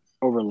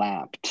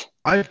overlapped.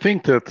 I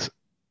think that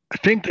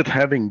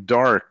having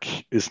dark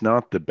is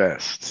not the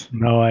best.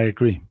 No, I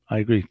agree.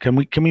 Can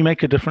we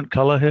make a different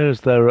color here?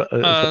 Is there?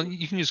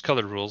 You can use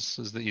color rules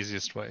is the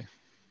easiest way.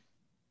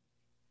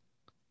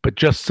 But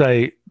just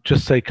say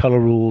color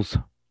rules.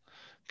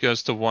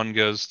 goes to 1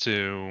 goes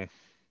to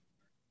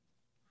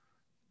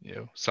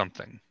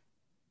something.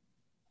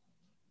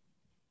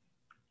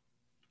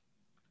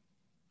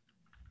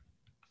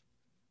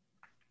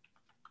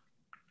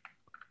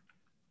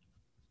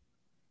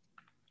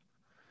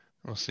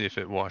 We'll see if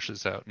it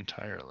washes out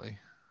entirely.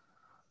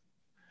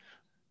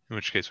 In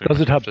which case we Does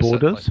might it have to set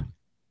borders?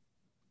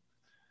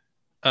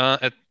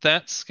 at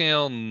that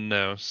scale,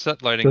 no.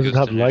 Set lighting Does goes it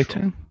have to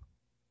neutral.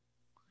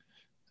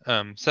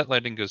 lighting? Set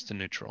lighting goes to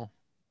neutral.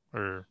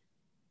 Or,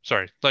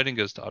 sorry, lighting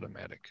goes to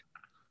automatic.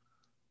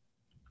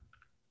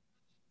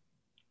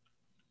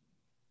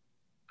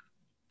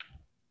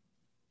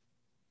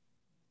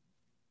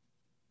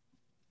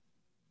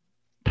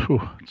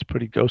 Phew, it's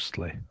pretty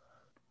ghostly.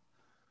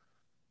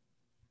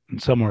 In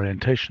some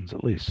orientations,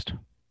 at least.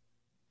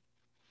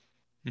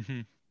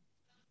 Mm-hmm.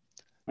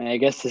 I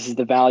guess this is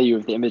the value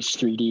of the image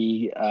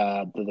 3D,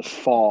 the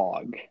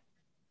fog.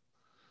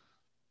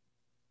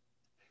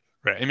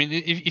 Right. I mean,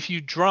 if you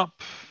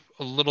drop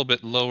a little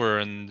bit lower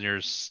in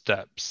your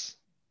steps,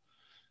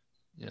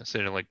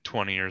 say to like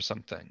 20 or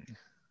something,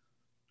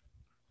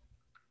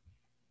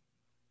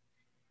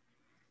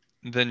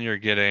 then you're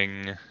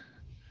getting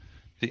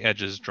the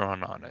edges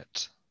drawn on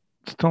it.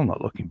 It's still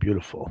not looking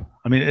beautiful.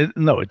 I mean, it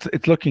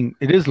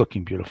is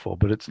looking beautiful,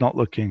 but it's not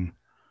looking.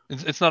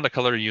 It's not a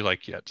color you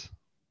like yet.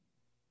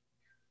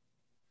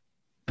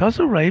 Does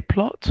array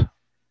plot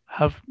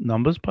have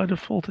numbers by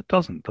default? It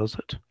doesn't, does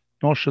it?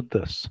 Nor should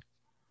this.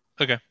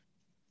 Okay.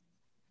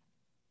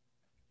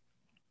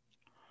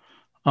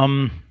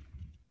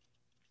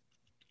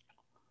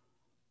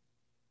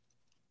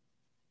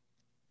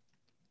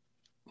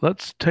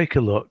 Let's take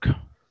a look.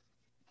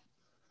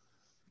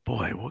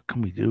 Boy, what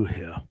can we do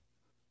here?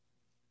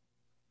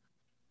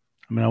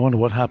 I mean, I wonder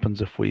what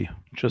happens if we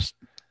just...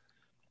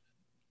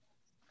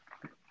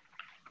 I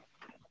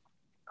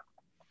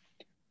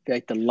feel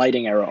like the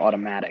lighting error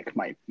automatic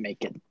might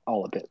make it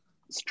all a bit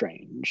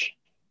strange.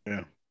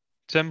 Yeah.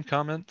 Tim,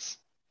 comments?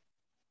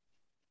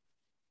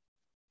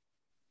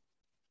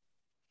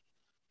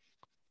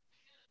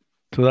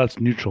 So that's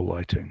neutral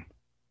lighting.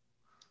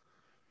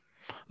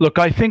 Look,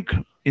 I think,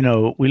 we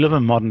live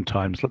in modern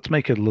times. Let's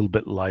make it a little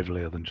bit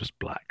livelier than just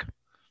black.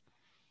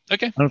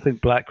 Okay. I don't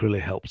think black really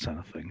helps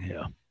anything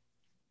here.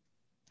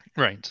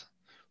 Right.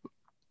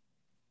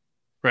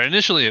 Right.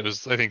 Initially, it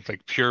was, I think,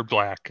 like pure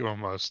black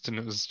almost, and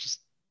it was just...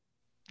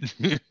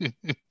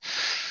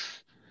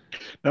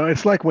 No,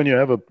 it's like when you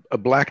have a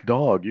black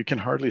dog, you can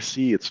hardly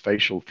see its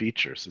facial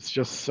features. It's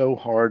just so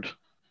hard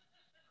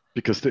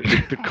because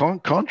the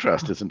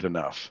contrast isn't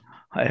enough.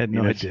 I had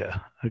no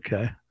idea.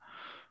 Okay.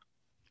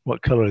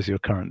 What color is your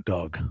current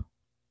dog?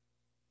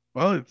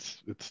 Well,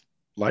 it's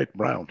light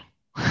brown.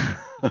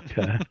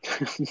 Okay.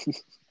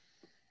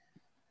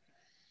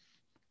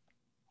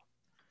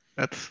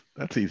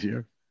 That's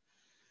easier.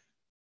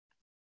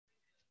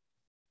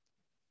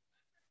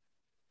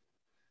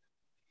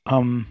 I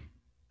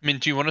mean,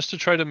 do you want us to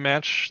try to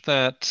match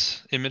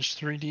that image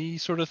 3D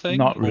sort of thing?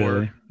 Not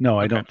really. No,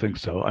 I don't think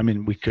so. I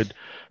mean, we could,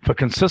 for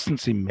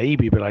consistency,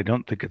 maybe, but I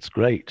don't think it's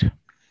great.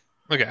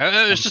 Okay,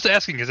 I was just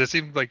asking because it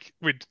seemed like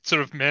we'd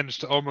sort of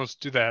managed to almost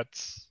do that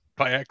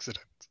by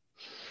accident.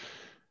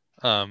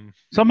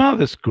 Somehow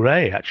this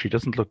gray actually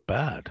doesn't look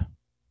bad.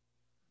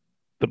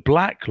 The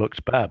black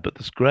looked bad, but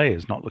this gray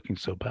is not looking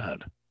so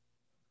bad.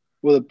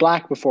 Well, the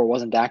black before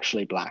wasn't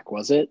actually black,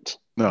 was it?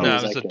 No,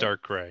 it was like a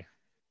dark gray.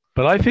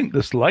 But I think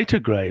this lighter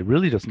gray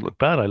really doesn't look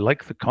bad. I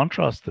like the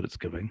contrast that it's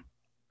giving.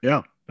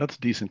 Yeah, that's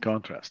decent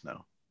contrast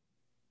now.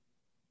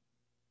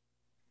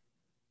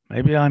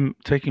 Maybe I'm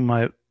taking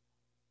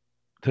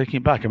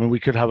it back. I mean, we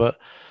could have a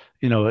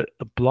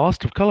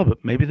blast of color,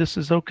 but maybe this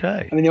is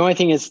okay. I mean, the only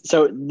thing is,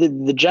 so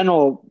the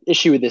general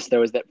issue with this,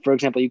 though, is that, for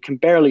example, you can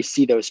barely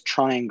see those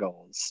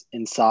triangles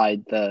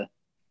inside the,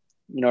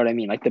 you know what I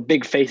mean? Like the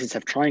big faces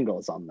have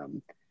triangles on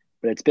them,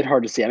 but it's a bit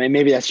hard to see. I mean,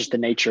 maybe that's just the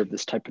nature of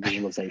this type of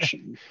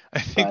visualization. I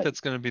think that's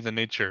going to be the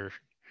nature.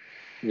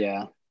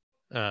 Yeah.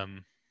 So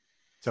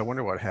I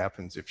wonder what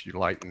happens if you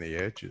lighten the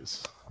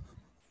edges.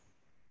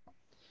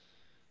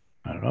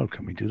 I don't know.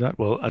 Can we do that?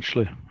 Well,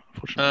 actually,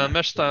 unfortunately,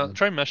 mesh style.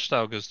 Try mesh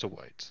style goes to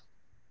white.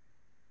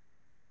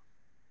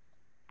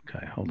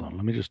 Okay, hold on.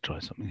 Let me just try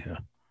something here.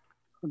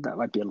 That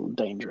might be a little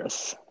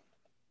dangerous.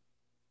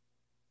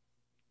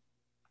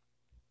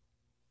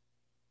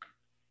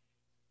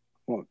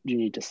 Well, you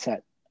need to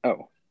set.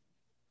 Oh.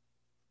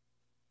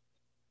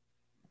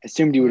 I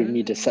assumed you would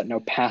need to set an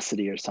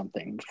opacity or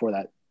something before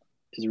that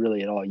is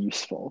really at all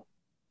useful.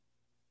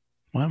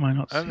 Why am I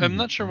not seeing I'm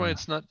not sure why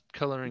it's not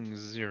coloring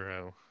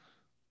 0.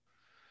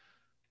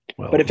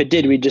 Well, but if it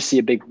did, we'd just see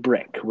a big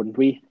brick, wouldn't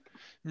we?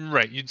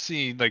 Right. You'd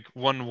see like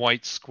one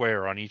white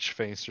square on each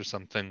face or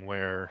something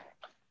where...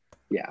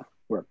 Yeah,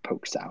 where it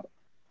pokes out.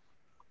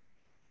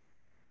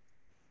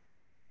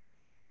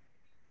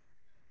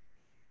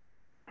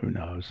 Who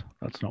knows?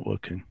 That's not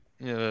working.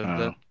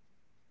 Yeah,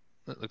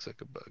 that looks like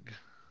a bug.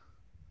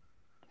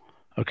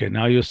 Okay,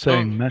 now you're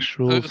saying mesh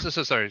rules.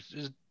 Sorry.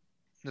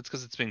 That's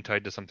because it's being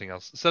tied to something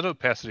else. Set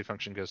opacity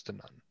function goes to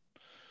none.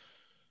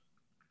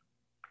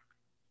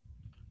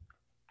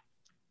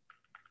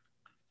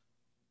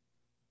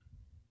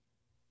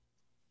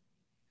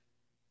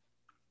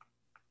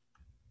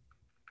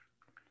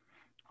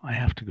 I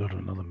have to go to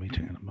another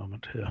meeting in a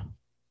moment here.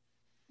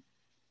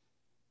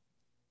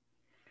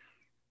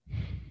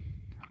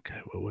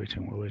 Okay, we're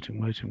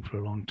waiting for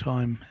a long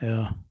time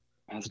here.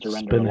 It has to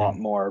render a lot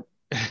more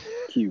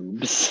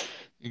cubes.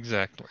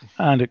 Exactly.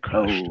 And it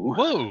crashed. Oh.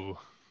 Whoa.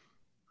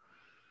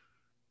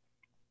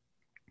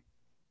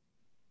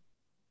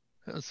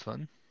 That was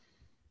fun.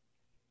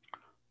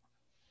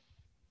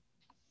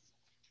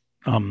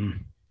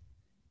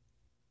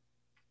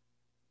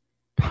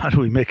 How do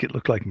we make it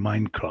look like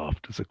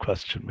Minecraft is a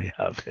question we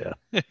have here.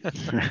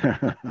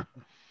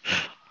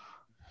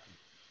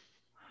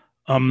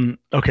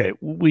 Okay,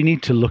 we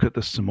need to look at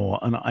this some more,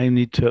 and I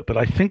need to, but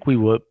I think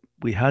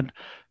we had,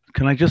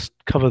 can I just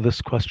cover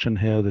this question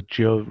here, the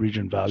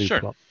geo-region value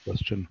plot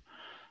question?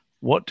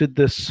 What did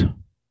this?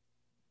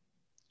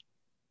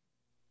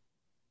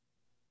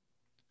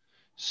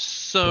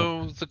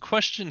 So the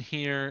question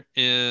here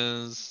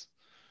is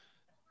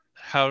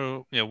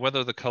how,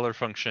 whether the color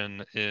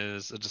function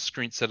is a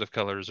discrete set of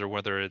colors or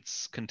whether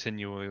it's a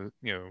continuous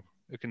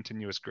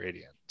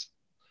gradient.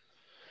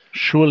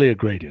 Surely a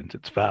gradient,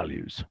 it's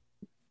values.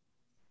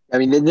 I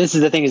mean, this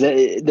is the thing, is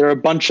that there are a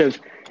bunch of,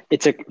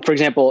 for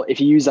example, if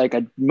you use like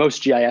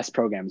most GIS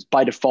programs,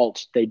 by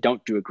default, they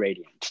don't do a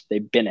gradient, they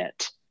bin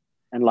it.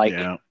 And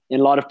in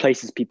a lot of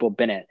places, people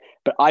bin it.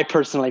 But I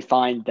personally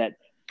find that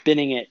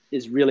binning it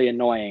is really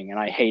annoying and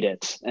I hate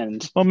it.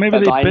 And well, maybe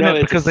they bin it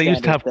because they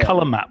used to have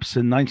color maps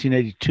in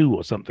 1982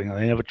 or something and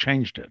they never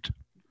changed it.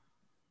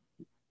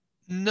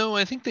 No,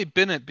 I think they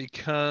bin it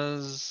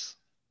because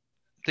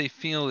they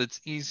feel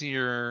it's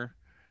easier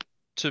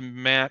to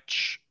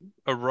match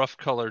a rough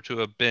color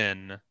to a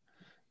bin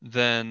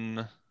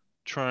than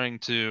trying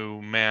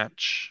to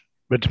match.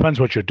 But it depends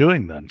what you're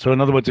doing then. So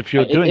in other words, if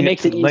you're doing it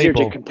makes it easier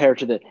to compare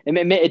to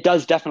it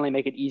does definitely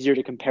make it easier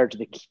to compare to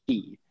the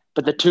key.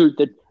 But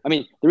the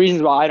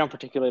reasons why I don't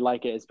particularly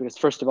like it is because,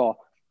 first of all,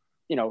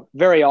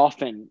 very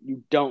often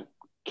you don't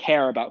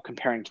care about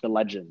comparing to the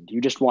legend. You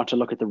just want to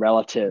look at the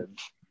relative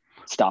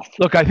stuff.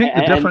 Look, I think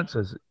the difference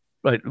is,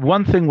 right,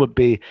 one thing would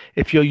be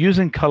if you're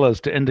using colors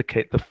to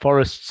indicate the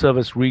Forest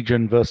Service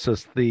region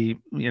versus the,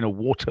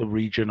 water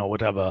region or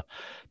whatever,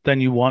 then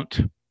you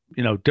want,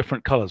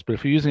 different colors. But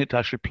if you're using it to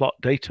actually plot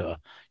data,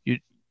 you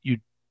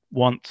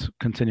want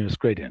continuous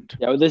gradient.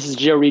 Yeah, well, this is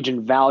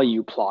georegion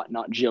value plot,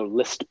 not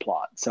geolist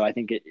plot. So I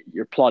think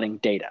you're plotting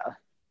data.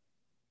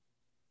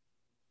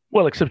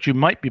 Well, except you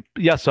might be,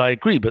 yes, I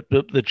agree, but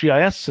the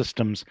GIS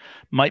systems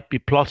might be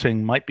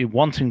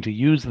wanting to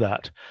use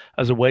that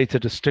as a way to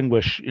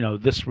distinguish,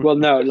 this. Well,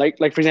 no, like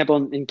for example,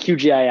 in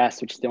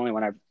QGIS, which is the only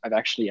one I've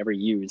actually ever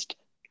used,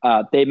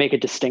 they make a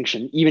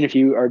distinction. Even if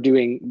you are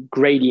doing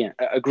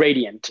a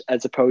gradient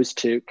as opposed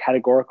to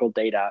categorical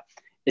data,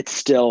 it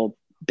still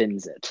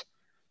bins it.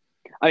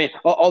 I mean,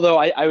 although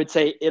I would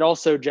say it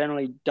also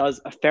generally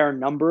does a fair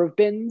number of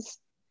bins.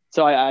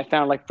 So I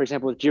found, like, for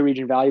example, with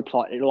georegion value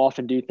plot, it'll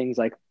often do things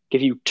like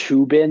give you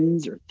 2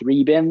 bins or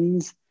 3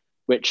 bins,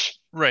 which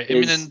right.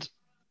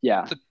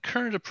 Yeah. The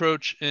current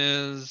approach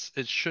is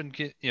it should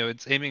get,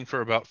 it's aiming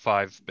for about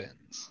 5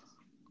 bins.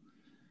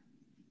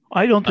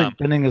 I don't think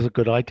binning is a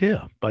good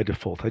idea by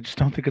default. I just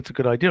don't think it's a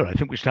good idea. I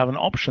think we should have an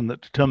option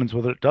that determines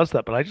whether it does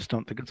that, but I just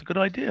don't think it's a good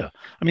idea.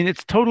 I mean,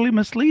 it's totally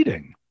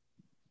misleading.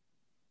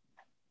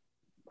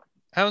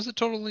 How is it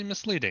totally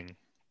misleading?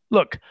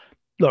 Look,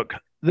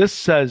 this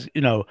says,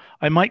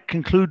 I might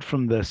conclude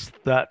from this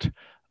that,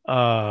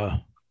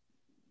 I'm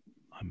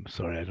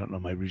sorry, I don't know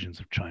my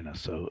regions of China,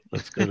 so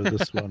let's go to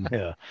this one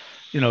here.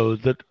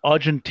 That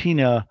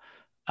Argentina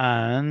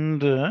and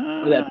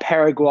that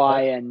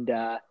Paraguay and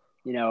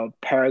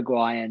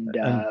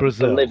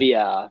Brazil.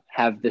 Bolivia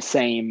have the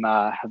same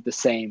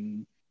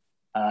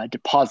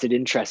deposit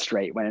interest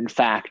rate, when in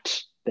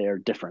fact they're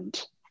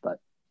different. But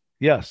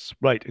yes,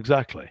 right,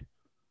 exactly.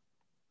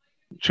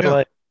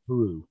 Chile,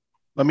 Peru.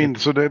 I mean,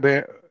 so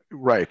they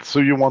right. So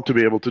you want to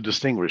be able to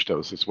distinguish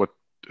those. Is that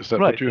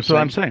right. What you're saying? So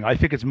I'm saying I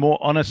think it's more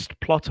honest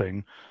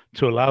plotting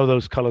to allow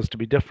those colors to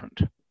be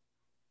different,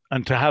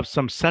 and to have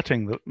some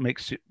setting that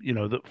makes it,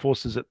 that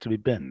forces it to be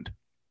binned.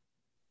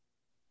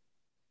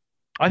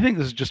 I think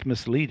this is just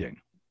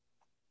misleading.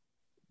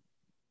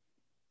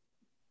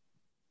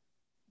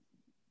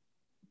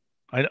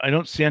 I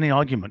don't see any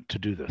argument to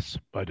do this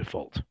by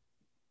default.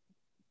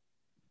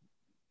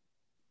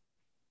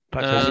 In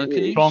fact,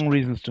 there's strong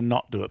reasons to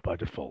not do it by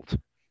default.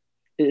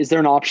 Is there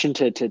an option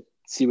to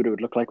see what it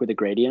would look like with a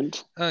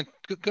gradient?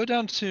 Go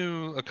down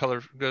to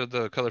go to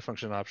the color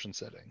function option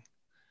setting.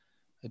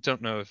 I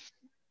don't know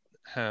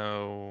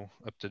how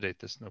up to date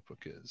this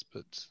notebook is,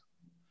 but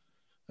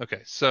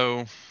okay.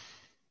 So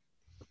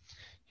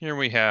here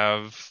we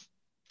have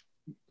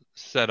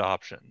set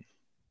option.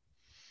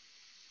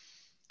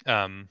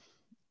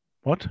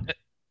 What?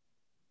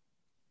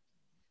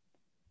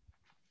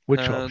 Which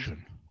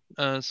option?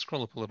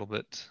 Scroll up a little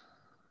bit.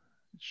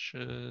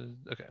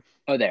 Okay.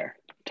 Oh, there,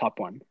 top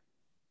one.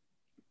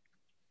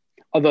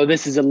 Although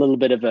this is a little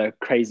bit of a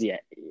crazy,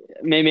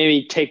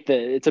 maybe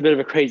it's a bit of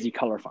a crazy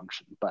color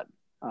function, but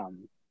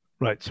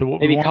right. So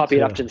what maybe copy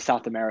it up to the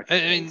South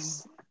American.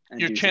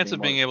 your chance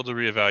of being able to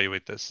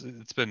reevaluate this,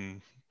 it's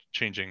been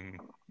changing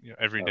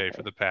every day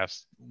for the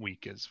past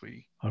week as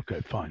we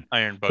fine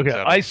iron bugs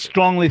out. I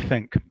strongly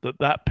think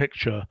that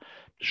picture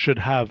should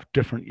have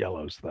different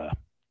yellows there.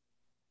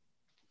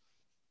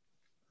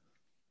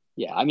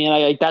 Yeah, I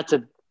mean, that's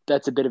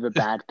a bit of a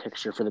bad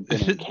picture for the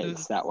binning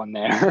case, that one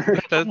there.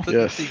 That's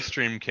the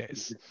extreme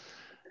case.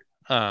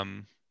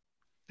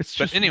 It's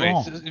just anyway,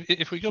 wrong.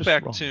 If we go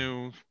back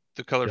to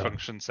the color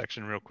function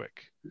section real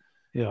quick.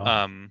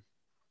 Yeah.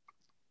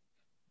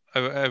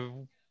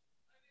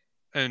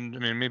 And I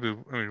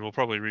mean, we'll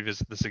probably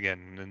revisit this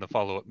again in the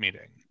follow-up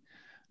meeting.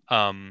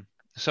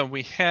 So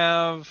we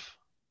have,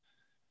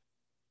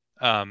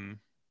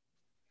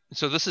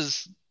 so this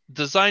is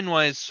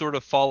design-wise sort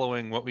of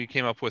following what we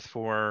came up with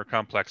for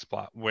complex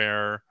plot,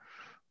 where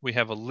we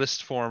have a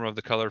list form of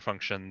the color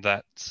function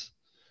that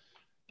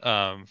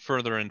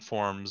further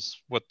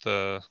informs what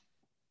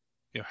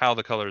how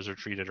the colors are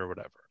treated or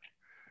whatever.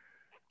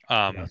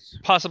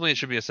 Possibly it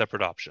should be a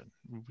separate option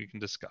we can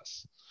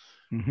discuss.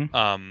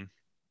 Mm-hmm.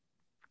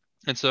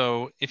 And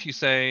so if you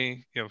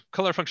say,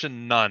 color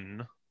function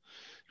none,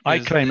 I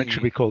claim it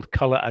should be called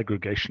color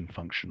aggregation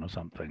function or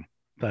something,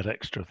 that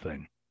extra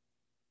thing.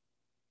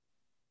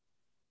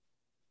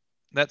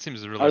 That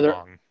seems really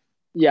long.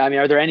 Yeah, I mean,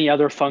 are there any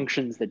other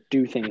functions that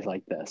do things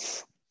like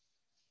this?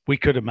 We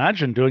could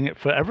imagine doing it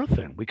for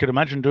everything. We could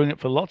imagine doing it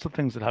for lots of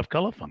things that have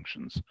color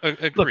functions.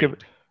 Agreed. Look,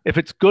 if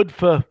it's good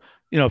for,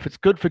 if it's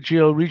good for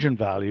geo-region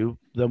value,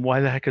 then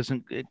why the heck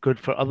isn't it good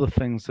for other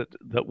things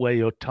that where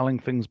you're telling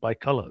things by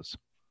colors?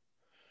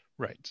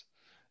 Right.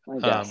 I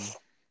guess.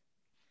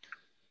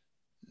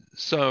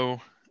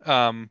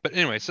 But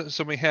anyway,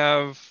 so we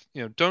have,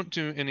 don't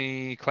do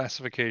any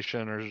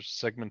classification or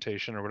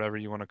segmentation or whatever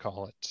you want to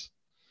call it.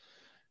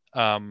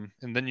 And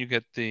then you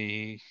get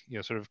the,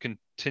 sort of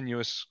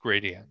continuous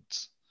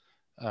gradient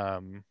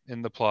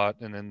in the plot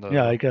and in the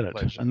I get it.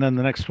 legend. And then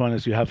the next one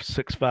is you have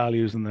 6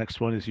 values, and the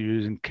next one is you're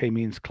using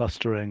k-means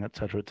clustering, et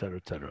cetera, et cetera,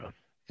 et cetera.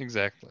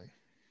 Exactly.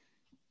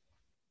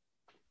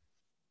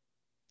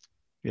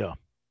 Yeah.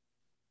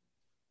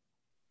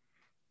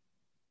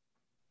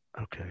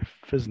 Okay,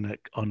 Fiznik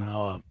on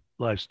our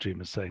live stream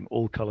is saying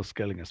all color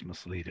scaling is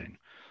misleading.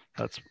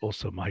 That's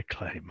also my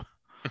claim.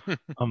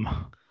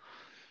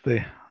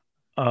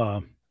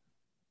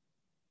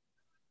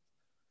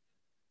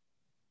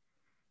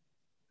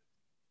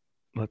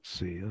 Let's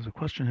see. There's a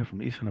question here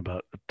from Ethan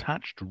about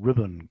attached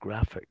ribbon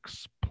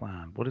graphics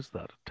plan. What is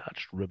that?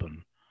 Attached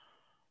ribbon.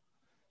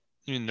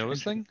 You mean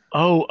Noah's thing?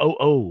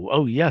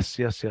 Oh, yes.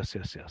 Yes,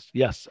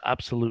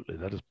 absolutely.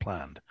 That is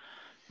planned.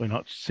 We're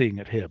not seeing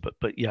it here,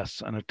 but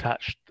yes, an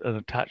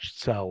attached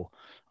cell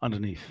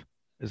underneath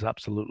is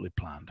absolutely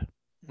planned.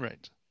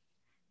 Right.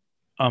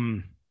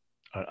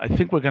 I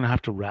think we're going to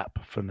have to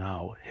wrap for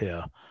now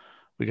here.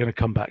 We're going to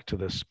come back to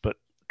this, but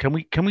can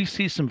we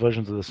see some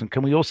versions of this, and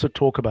can we also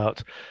talk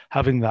about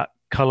having that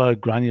color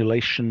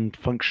granulation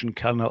function,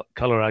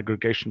 color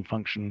aggregation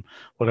function,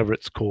 whatever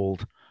it's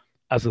called,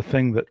 as a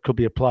thing that could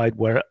be applied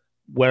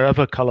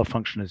wherever color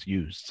function is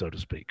used, so to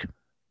speak?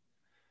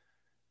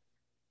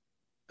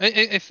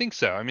 I think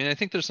so. I mean, I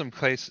think there's some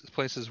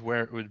places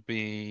where it would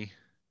be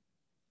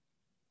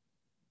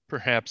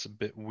perhaps a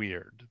bit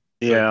weird.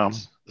 Yeah.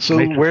 So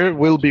where it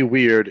will be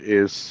weird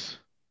is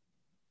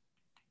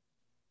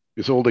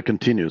all the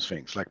continuous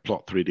things like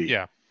plot 3D.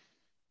 Yeah.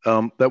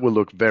 That will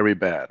look very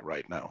bad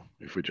right now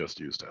if we just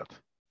use that.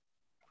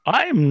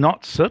 I'm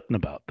not certain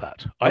about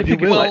that. I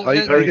think it will.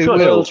 It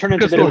will turn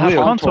into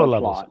contour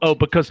levels. Plot. Oh,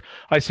 because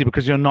I see.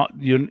 Because you're not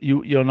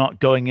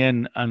going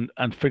in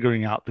and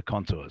figuring out the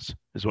contours.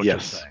 Is what you're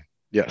saying.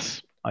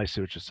 Yes. I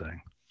see what you're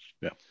saying.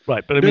 Yeah.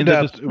 Right, but I mean,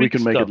 that we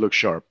can make it look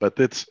sharp, but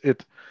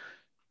it.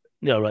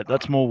 Yeah, right.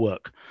 That's more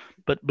work,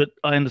 but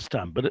I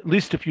understand. But at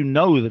least if you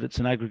know that it's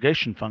an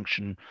aggregation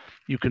function,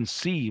 you can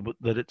see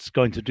that it's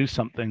going to do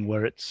something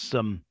where it's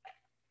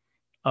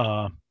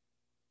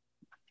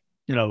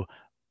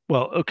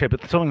well, okay,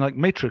 but something like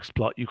matrix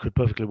plot, you could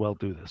perfectly well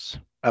do this.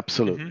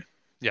 Absolutely. Mm-hmm.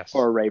 Yes.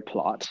 Or array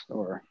plot,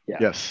 or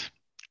Yes.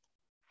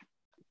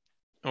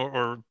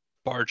 Or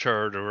bar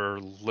chart, or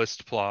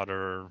list plot,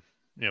 or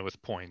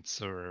with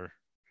points, or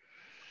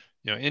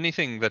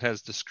anything that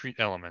has discrete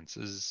elements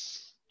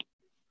is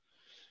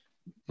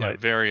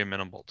very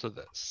amenable to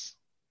this.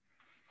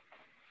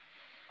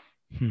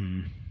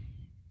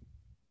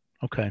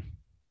 Okay.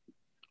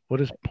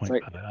 What is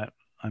point?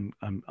 I'm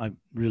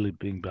really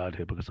being bad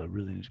here because I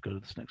really need to go to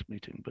this next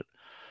meeting. But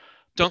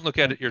don't look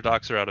at it. Your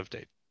docs are out of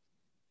date.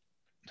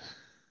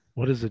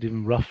 What is it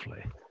even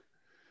roughly?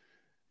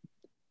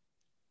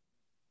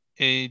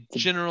 A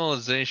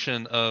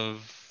generalization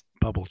of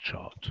bubble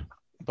chart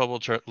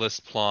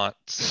list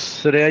plots.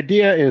 So the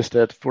idea is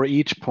that for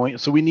each point,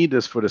 so we need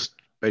this for the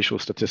spatial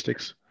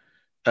statistics.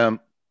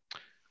 But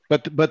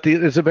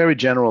it's a very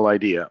general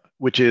idea,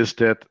 which is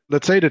that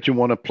let's say that you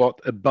want to plot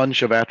a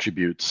bunch of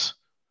attributes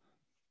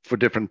for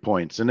different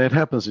points, and it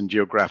happens in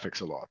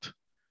geographics a lot.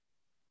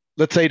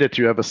 Let's say that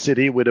you have a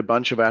city with a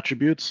bunch of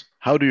attributes.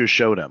 How do you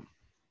show them?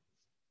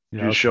 So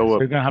you're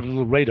going to have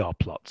little radar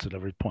plots at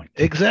every point.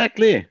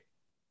 Exactly.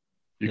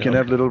 You can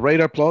have little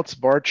radar plots,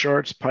 bar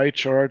charts, pie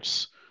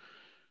charts.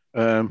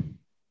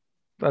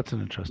 That's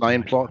an interesting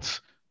line idea.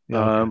 plots,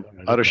 Yeah,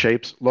 other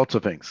shapes, lots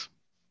of things.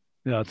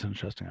 Yeah, that's an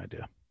interesting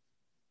idea.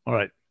 All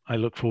right. I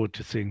look forward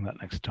to seeing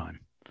that next time.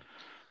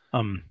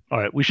 All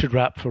right. We should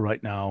wrap for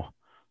right now.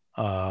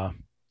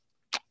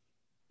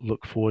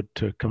 Look forward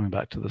to coming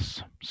back to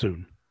this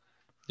soon.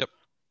 Yep.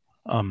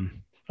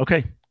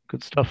 Okay.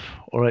 Good stuff.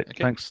 All right.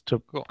 Okay. Thanks to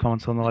Cool.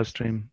 comments on the live stream.